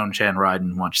a Stone Chan ride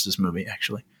and watch this movie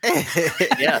actually.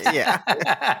 Yeah.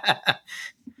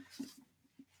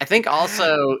 I think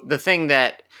also the thing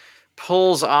that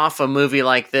pulls off a movie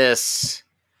like this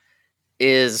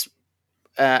is,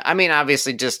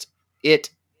 obviously just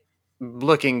it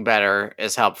looking better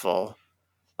is helpful.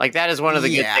 Like that is one of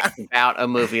the good things about a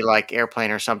movie like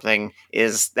Airplane or something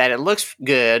is that it looks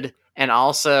good and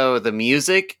also the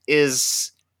music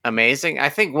is amazing. I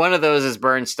think one of those is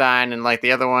Bernstein and like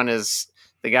the other one is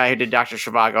the guy who did Dr.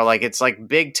 Zhivago. Like it's like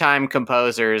big time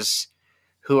composers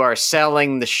who are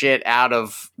selling the shit out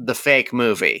of the fake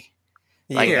movie.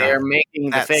 Like they're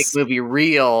making the fake movie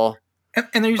real.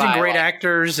 And they're using great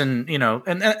actors and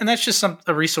that's just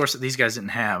a resource that these guys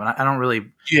didn't have. And I don't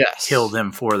really kill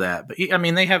them for that. But I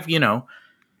mean, they have,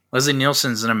 Leslie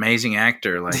Nielsen's an amazing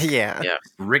actor. Like,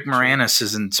 Rick Moranis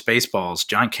is in Spaceballs.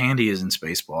 John Candy is in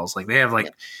Spaceballs. Like they have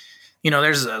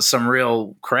there's some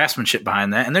real craftsmanship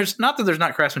behind that. And there's not that there's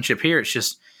not craftsmanship here. It's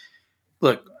just,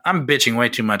 look, I'm bitching way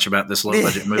too much about this low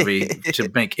budget movie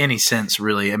to make any sense,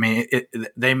 really. I mean,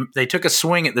 they took a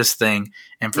swing at this thing,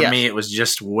 and for me, it was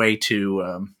just way too,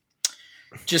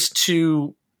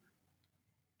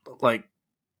 like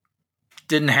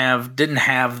didn't have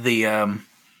the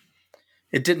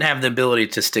it didn't have the ability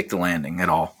to stick the landing at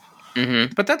all.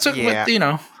 Mm-hmm. But that's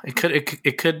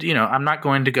it could I'm not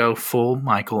going to go full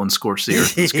Michael and Scorch the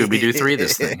Earth and Scooby-Doo 3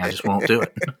 this thing. I just won't do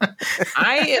it.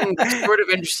 I am sort of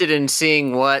interested in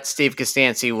seeing what Steve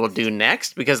Costanzi will do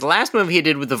next because the last movie he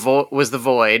did with was The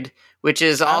Void, which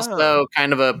is also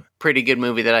kind of a pretty good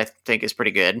movie that I think is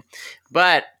pretty good,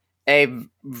 but a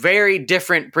very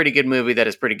different pretty good movie that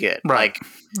is pretty good. Right.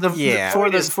 Like for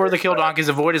the Kill Donkeys,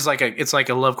 The Void is like a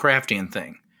Lovecraftian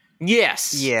thing.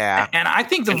 Yes. Yeah. And I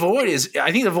think the Void is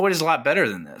a lot better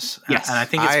than this. Yes. And I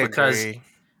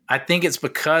think it's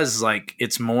because like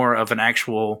it's more of an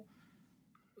actual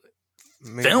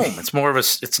film. It's more of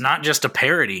it's not just a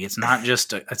parody. It's not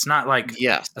just it's not like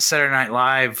a Saturday Night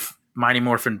Live Mighty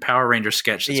Morphin Power Ranger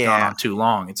sketch that's gone on too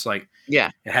long. It's like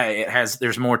it has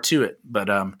there's more to it. But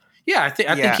I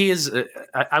think he is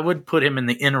I would put him in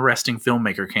the interesting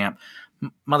filmmaker camp.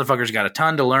 Motherfucker's got a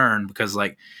ton to learn because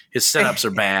like his setups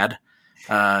are bad.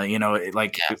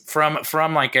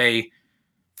 From like a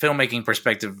filmmaking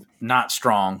perspective, not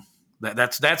strong.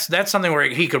 That's something where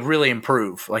he could really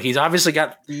improve. Like he's obviously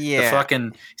got he's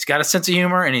got a sense of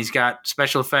humor and he's got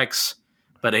special effects.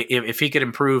 But if he could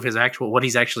improve what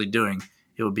he's actually doing,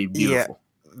 it would be beautiful.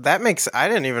 Yeah, I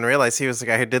didn't even realize he was the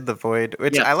guy who did The Void,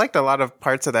 which I liked a lot of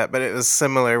parts of that, but it was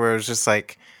similar where it was just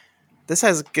like, this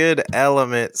has good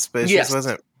elements, but it just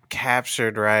wasn't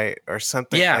captured right or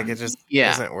something. Yeah. Like it just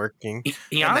isn't working.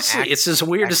 He honestly, it's just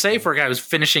weird to say for a guy who's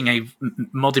finishing a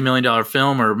multi-million-dollar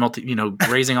film or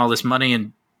raising all this money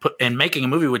and making a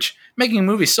movie, which making a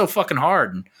movie is so fucking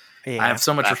hard. And I have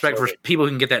so much respect for people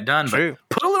who can get that done. True.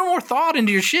 But put a little more thought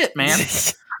into your shit, man.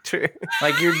 True.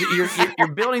 Like you're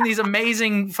building these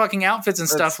amazing fucking outfits and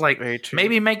stuff. Like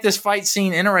maybe make this fight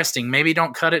scene interesting. Maybe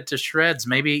don't cut it to shreds.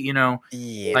 Maybe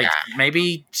like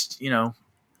maybe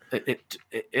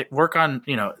it work on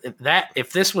that.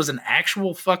 If this was an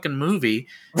actual fucking movie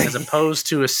as opposed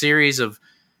to a series of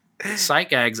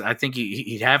sight gags, I think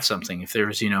he'd have something. If there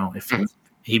was if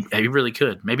he really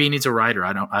could. Maybe he needs a writer.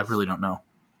 I really don't know.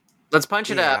 Let's punch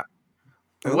it up.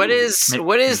 What is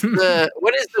the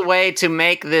way to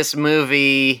make this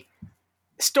movie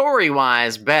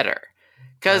story-wise better?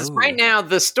 Because right now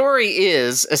the story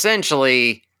is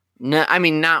essentially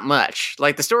not much.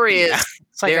 Like the story is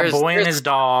It's like a boy and his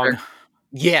dog.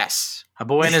 Yes. A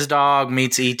boy and his dog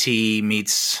meets E.T.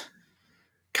 meets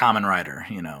Kamen Rider,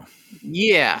 you know.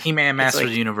 Yeah. He-Man, Master of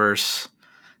the Universe.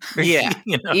 Yeah.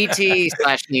 You know?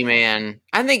 E.T./He-Man.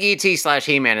 I think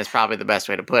E.T./He-Man is probably the best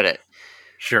way to put it.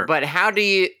 Sure. But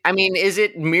is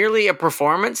it merely a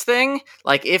performance thing?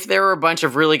 Like, if there were a bunch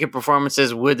of really good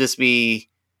performances, would this be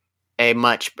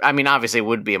obviously it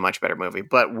would be a much better movie,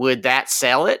 but would that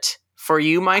sell it for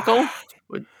you, Michael?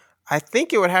 I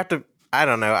think it would have to. I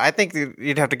don't know. I think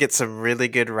you'd have to get some really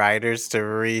good writers to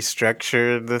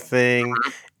restructure the thing,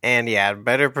 and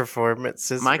better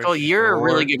performances. Michael, you're a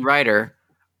really good writer.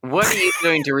 What are you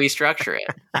doing to restructure it?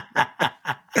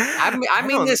 I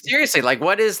mean this seriously. Like,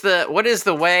 what is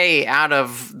the way out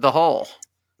of the hole?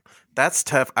 That's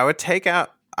tough. I would take out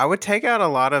a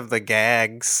lot of the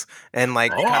gags and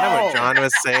kind of what John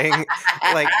was saying.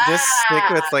 Like, just stick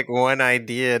with one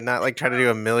idea, not try to do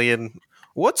a million.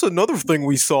 What's another thing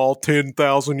we saw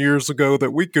 10,000 years ago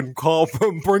that we can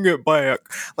bring it back?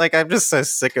 I'm just so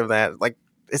sick of that.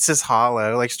 It's just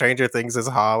hollow. Stranger Things is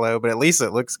hollow, but at least it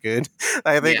looks good.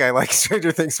 I think I like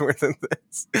Stranger Things more than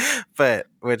this. But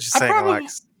which is saying a lot.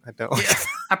 I don't. Yeah,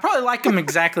 I probably like them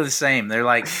exactly the same. They're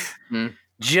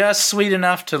just sweet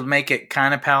enough to make it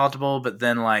kind of palatable, but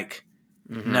then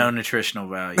no nutritional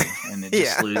value, and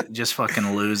it just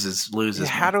fucking loses.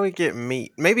 How do we get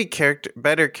meat? Maybe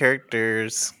better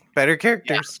characters.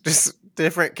 Just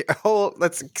different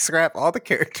let's scrap all the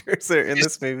characters that are in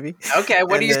this movie. Okay,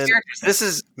 what are your characters? This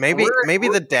is maybe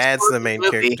the dad's the main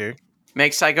character.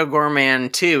 Make Psycho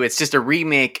Goreman 2. It's just a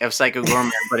remake of Psycho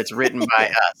Goreman, but it's written by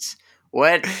us.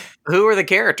 Who are the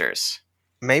characters?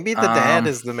 Maybe the dad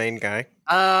is the main guy.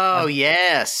 Oh,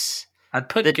 yes. I'd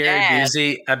put Gary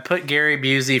Busey. I'd put Gary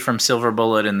Busey from Silver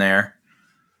Bullet in there.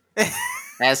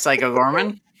 As Psycho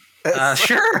Goreman?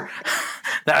 Sure.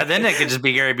 Then it could just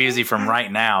be Gary Busey from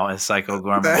Right Now as Psycho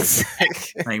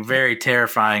Goreman. Very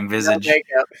terrifying visage.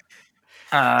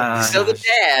 So the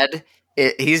dad,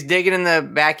 he's digging in the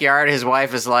backyard. His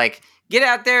wife is like, get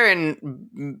out there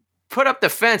and put up the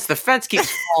fence. The fence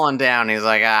keeps falling down. He's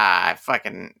like,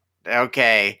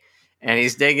 okay. And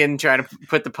he's digging, trying to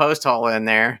put the post hole in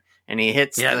there. And he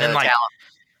hits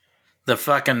the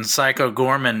fucking Psycho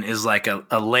Goreman is like a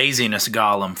laziness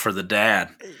golem for the dad.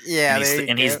 Yeah,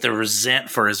 and he's the resent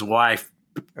for his wife.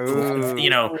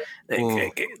 Ooh.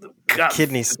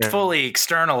 Kidney stone. Fully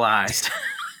externalized.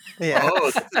 Yeah,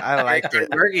 I like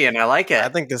it. Bergian, I like it. I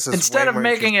think this is instead of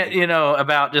making it,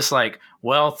 about just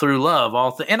through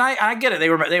love, and I get it. They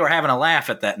were having a laugh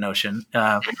at that notion,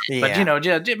 but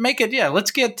make it. Yeah,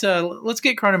 let's get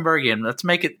Cronenbergian.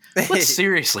 Let's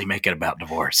seriously make it about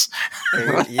divorce.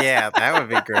 Yeah, that would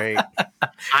be great.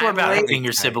 Or about hating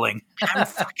your sibling. I'm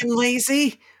fucking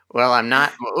lazy. Well, I'm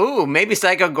not. Ooh, maybe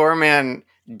Psycho Goreman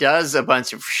does a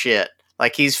bunch of shit.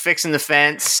 He's fixing the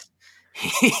fence.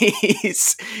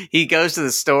 He goes to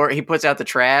the store. He puts out the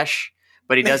trash,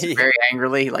 but he does it very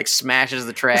angrily. He smashes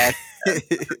the trash on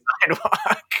the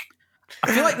sidewalk.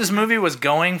 I feel like this movie was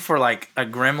going for a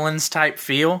Gremlins type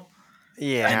feel.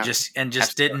 Yeah, and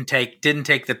just didn't take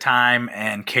the time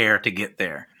and care to get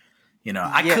there.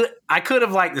 I could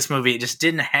have liked this movie. It just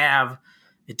didn't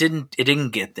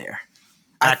get there.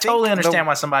 I totally understand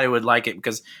why somebody would like it,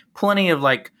 because plenty of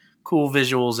cool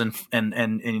visuals and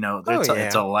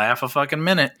it's a laugh a fucking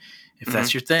minute if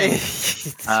that's your thing.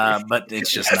 But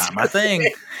it's just not my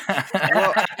thing.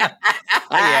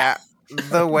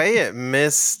 The way it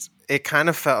missed, it kind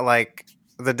of felt like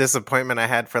the disappointment I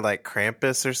had for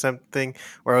Krampus or something,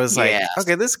 where I was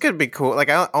okay, this could be cool.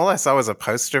 All I saw was a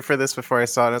poster for this before I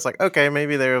saw it. And I was okay,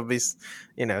 maybe there will be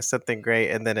something great,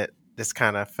 and then it just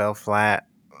kind of fell flat.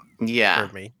 Yeah,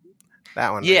 for me,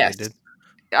 that one really did.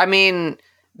 I mean,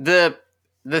 the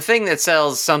thing that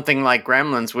sells something like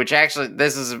Gremlins, which actually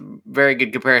this is a very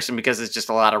good comparison because it's just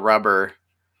a lot of rubber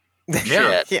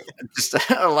shit. Yeah. Just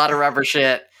a lot of rubber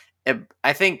shit.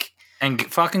 I think. And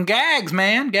fucking gags,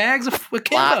 man. Gags of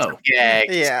akimbo. Lots of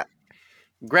gags. Yeah.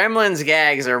 Gremlins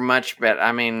gags are much better.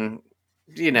 I mean,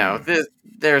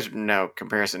 there's no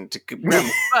comparison to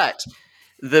Gremlins. But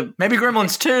maybe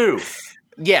Gremlins 2.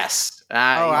 Yes.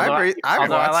 I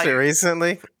watched it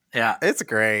recently. Yeah. It's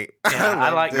great. Yeah,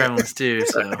 I like Gremlins too.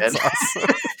 So. That's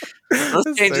awesome.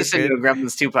 Let's change this into a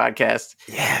Gremlins 2 podcast.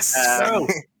 Yes.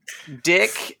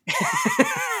 Dick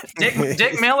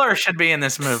Miller should be in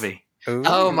this movie. Ooh.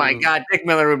 Oh my God, Dick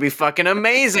Miller would be fucking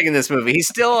amazing in this movie. He's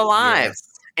still alive.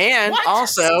 Yes. And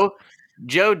also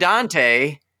Joe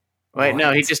Dante. Wait,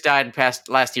 no, he just died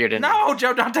last year, didn't he? No,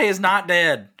 Joe Dante is not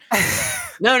dead.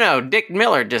 No, Dick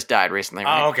Miller just died recently,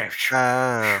 right? Oh, okay.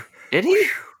 Did he?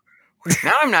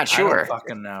 Now I'm not I sure. don't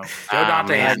fucking know. Joe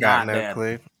Dante man, is not dead.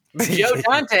 clue. Joe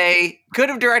Dante could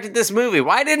have directed this movie.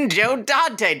 Why didn't Joe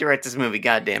Dante direct this movie?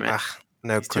 God damn it.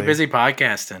 No He's clue. too busy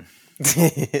podcasting.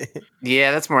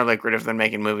 Yeah, that's more lucrative than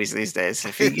making movies these days.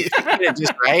 If you get it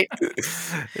just right.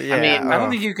 Yeah, I mean, I don't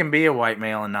think you can be a white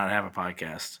male and not have a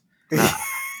podcast.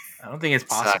 I don't think it's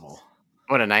possible.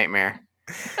 What a nightmare.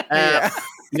 Yeah.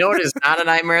 You know what is not a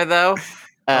nightmare, though?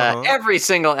 Every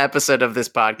single episode of this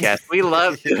podcast. We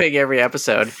love doing every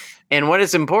episode. And what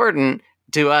is important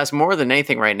to us more than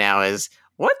anything right now is,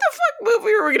 what the fuck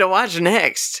movie are we going to watch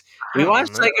next? We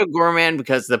watched Psycho Gorman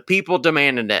because the people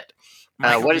demanded it.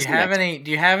 Michael, What do is you have next? any?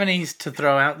 Do you have any to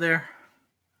throw out there?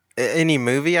 Any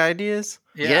movie ideas?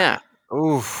 Yeah.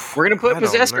 Oof. We're going to put I don't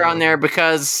Possessor know. on there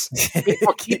because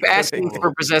people keep asking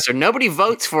for Possessor. Nobody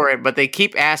votes for it, but they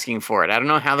keep asking for it. I don't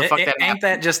know how the fuck that Ain't happened.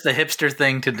 that just the hipster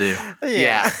thing to do?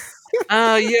 Yeah.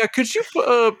 Yeah, could you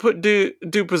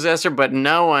do Possessor? But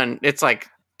no one, it's like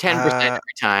 10% every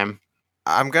time.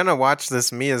 I'm gonna watch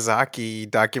this Miyazaki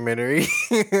documentary,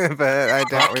 but I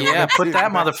doubt we Yeah, want put to.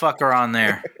 that motherfucker on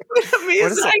there.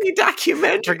 Miyazaki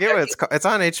documentary. Forget what it's called. It's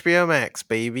on HBO Max,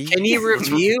 baby. Can you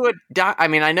review a doc? I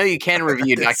mean, I know you can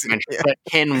review a documentary, but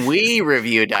can we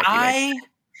review a documentary? I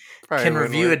Probably can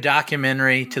wouldn't review a work.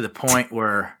 documentary to the point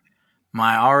where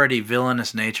my already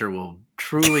villainous nature will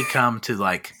truly come to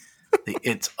like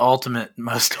its ultimate,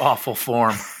 most awful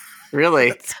form. Really?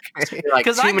 Like,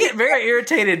 Because too I many- get very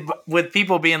irritated with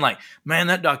people being like, "Man,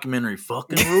 that documentary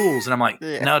fucking rules," and I'm like,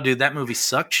 Yeah. "No, dude, that movie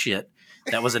sucked shit.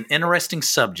 That was an interesting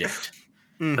subject,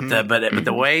 Mhm. but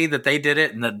the way that they did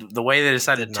it and the way they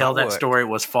decided Did to tell not that work. story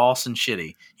was false and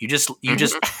shitty. You just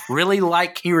really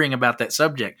like hearing about that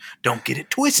subject. Don't get it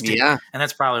twisted." Yeah. And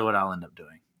that's probably what I'll end up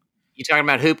doing. You talking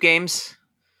about Hoop Games?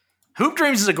 Hoop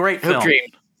Dreams is a great Hoop film.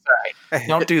 Dreams. Sorry.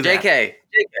 Don't do that. JK.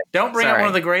 Don't bring up Sorry. one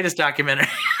of the greatest documentaries.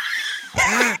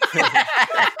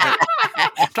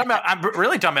 I'm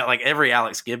really talking about like every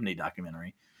Alex Gibney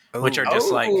documentary, which are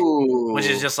just like, which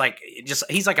is just like,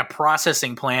 he's like a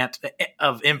processing plant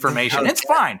of information. It's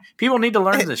fine. People need to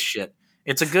learn this shit.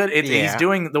 It's a good. He's Yeah.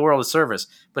 doing the world a service,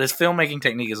 but his filmmaking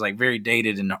technique is like very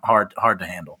dated and hard to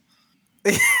handle.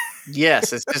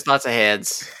 Yes, it's just lots of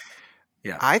heads.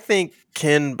 I think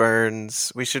Ken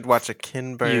Burns. We should watch a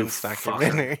Ken Burns fucker.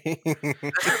 documentary.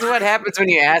 This is what happens when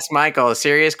you ask Michael a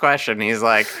serious question. He's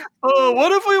like, "Oh,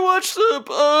 what if we watch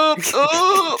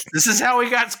the?" This is how we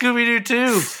got Scooby Doo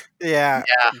too. yeah.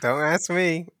 Yeah. Don't ask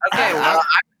me. Okay, well, I'm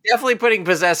definitely putting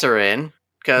Possessor in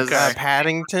because.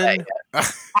 Paddington.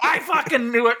 I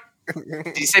fucking knew it.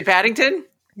 Did you say Paddington?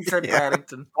 He said Yeah.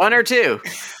 Paddington. One or two?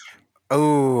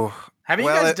 Oh Have you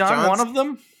Well, guys done John's- one of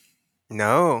them?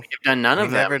 no. We've done none of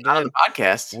We them never on did. the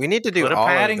podcast. We need to do Put a all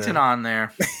Paddington of them. on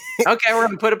there. Okay, we're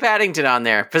gonna put a Paddington on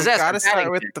there. We Possessor. gotta start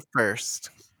Paddington. with the first.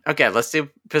 Okay, let's do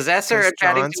Possessor Because and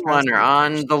Paddington John's 1 are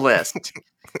supposed on the list.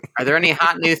 Are there any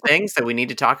hot new things that we need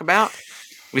to talk about?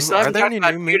 We still Are haven't there talked any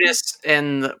about new movies? Judas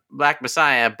and the Black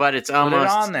Messiah, but it's Put it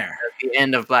almost on there. the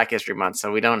end of Black History Month, so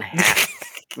we don't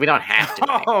have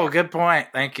to. Oh, good point.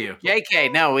 Thank you.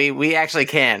 JK, no, we actually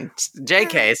can.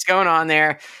 JK, it's going on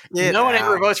there. Get No one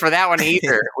ever out. votes for that one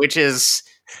either, which is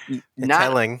not.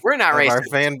 Telling. We're not of our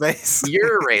racist. fan base.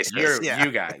 You're racist. Yeah.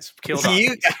 You guys killed off.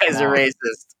 You guys are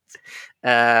racist.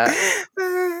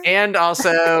 And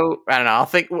also, I don't know. I'll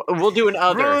think we'll do an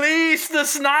other. Release the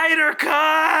Snyder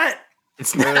Cut.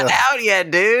 It's not Ugh. out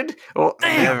yet, dude. Well,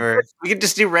 Never. we could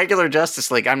just do regular Justice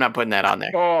League. I'm not putting that on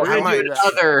there. Oh, We're I gonna do might-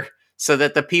 another so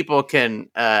that the people can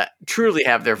truly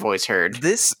have their voice heard.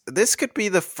 This could be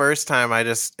the first time I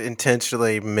just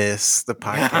intentionally miss the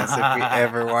podcast if we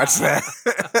ever watch that.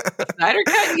 Snyder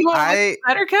Cut? You want I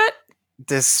Snyder Cut?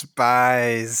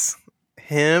 despise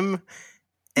him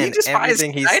You and despise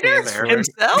everything he Snyder stands for.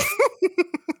 himself?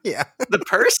 Yeah. The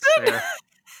person? Fair.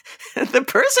 The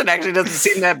person actually doesn't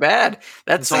seem that bad.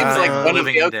 That seems like one of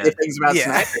Living the and okay Dead. things about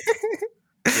Yeah.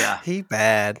 Snyder. Yeah. He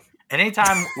bad.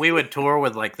 Anytime we would tour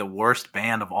with like the worst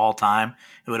band of all time,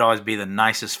 it would always be the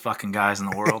nicest fucking guys in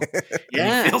the world. And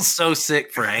Yeah. you feel so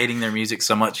sick for hating their music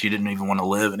so much you didn't even want to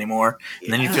live anymore.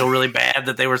 And then you feel really bad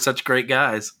that they were such great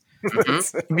guys.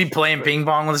 Mhm. You'd be playing ping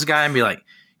pong with this guy and be like,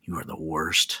 "You are the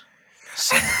worst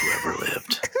singer who ever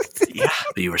lived. Yeah,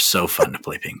 but you are so fun to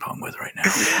play ping pong with right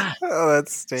now." Oh, that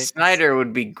stinks. Snyder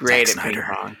would be great Zack at ping Snyder.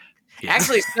 pong. Yeah.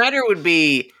 Actually, Snyder would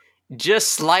be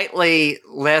just slightly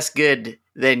less good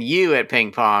than you at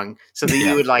ping pong, so that Yeah.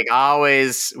 you would like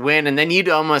always win, and then you'd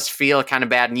almost feel kind of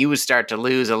bad, and you would start to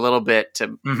lose a little bit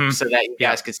to Mhm. so that you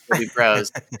guys could still be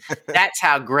pros. That's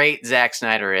how great Zack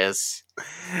Snyder is.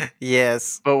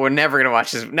 Yes. But we're never gonna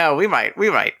watch this. No, we might.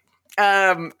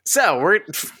 So we're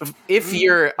if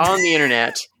you're on the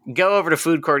internet go over to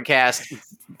Food Court Cast,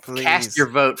 Please. cast your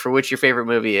vote for which your favorite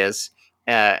movie is,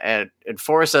 and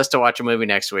force us to watch a movie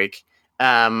next week.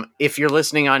 If you're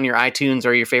listening on your iTunes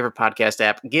or your favorite podcast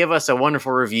app, give us a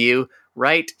wonderful review.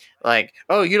 Right? Like,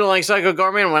 oh, you don't like Psycho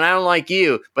Goreman when I don't like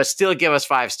you, but still give us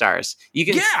 5 stars. You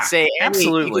can say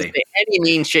absolutely any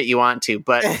mean shit you want to,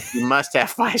 but you must have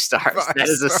 5 stars. That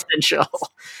is essential.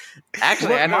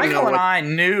 Actually, Look, Michael and I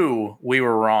knew we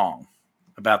were wrong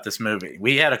about this movie.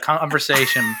 We had a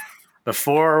conversation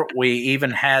before we even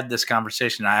had this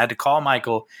conversation. I had to call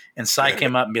Michael and psych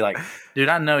him up and be like, dude,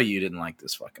 I know you didn't like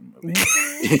this fucking movie.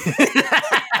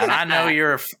 And I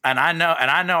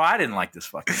know I didn't like this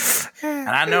fucking movie. And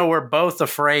I know we're both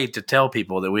afraid to tell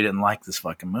people that we didn't like this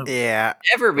fucking movie. Yeah.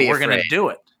 Never be We're afraid. going to do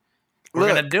it. We're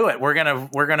going to do it. We're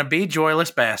going to be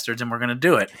joyless bastards and we're going to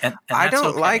do it. And I that's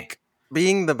don't okay. like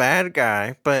being the bad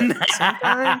guy, but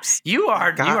sometimes you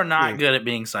are not good at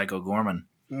being Psycho Goreman.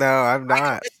 no, I'm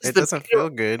not. It doesn't feel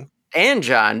good. And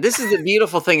John, this is the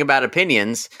beautiful thing about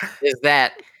opinions is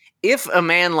that if a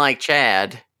man like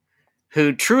Chad,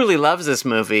 who truly loves this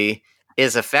movie,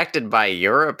 is affected by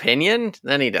your opinion,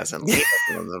 then he doesn't like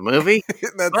the movie.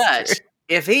 But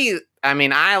if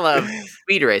I love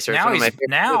Speed Racer.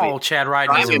 Now Chad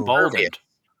Ryden is emboldened.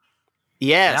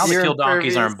 Yes. Now the Kill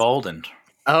Donkeys are emboldened.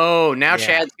 Oh, now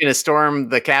Chad's going to storm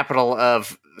the capital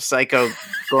of Psycho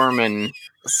Goreman.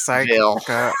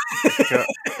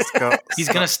 He's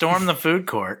going to storm the food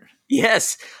court.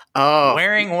 Yes. Oh,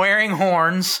 wearing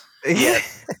horns. Yeah.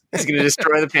 He's going to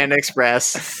destroy the Panda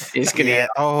Express. He's going to.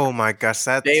 Oh my gosh,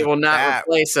 they will not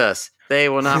replace us. They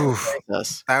will not replace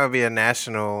us. That would be a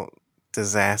national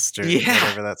disaster.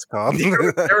 Whatever that's called. There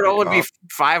would only be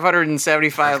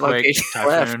 575 locations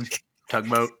left.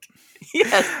 Tugboat.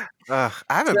 Yes. I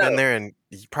haven't been there in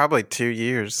probably 2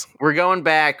 years. We're going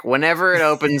back whenever it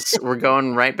opens. We're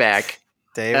going right back.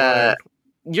 Day one.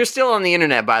 You're still on the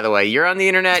internet, by the way. You're on the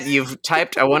internet. You've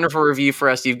typed a wonderful review for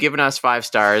us. You've given us 5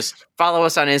 stars. Follow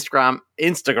us on Instagram.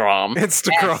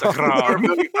 Our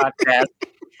movie podcast.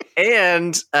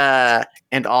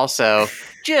 And also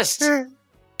just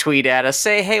tweet at us.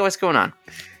 Say, hey, what's going on?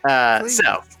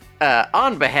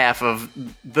 On behalf of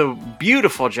the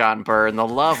beautiful John Burr and the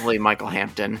lovely Michael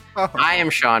Hampton, I am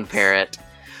Sean Parrott.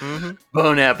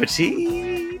 Bon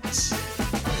appetit.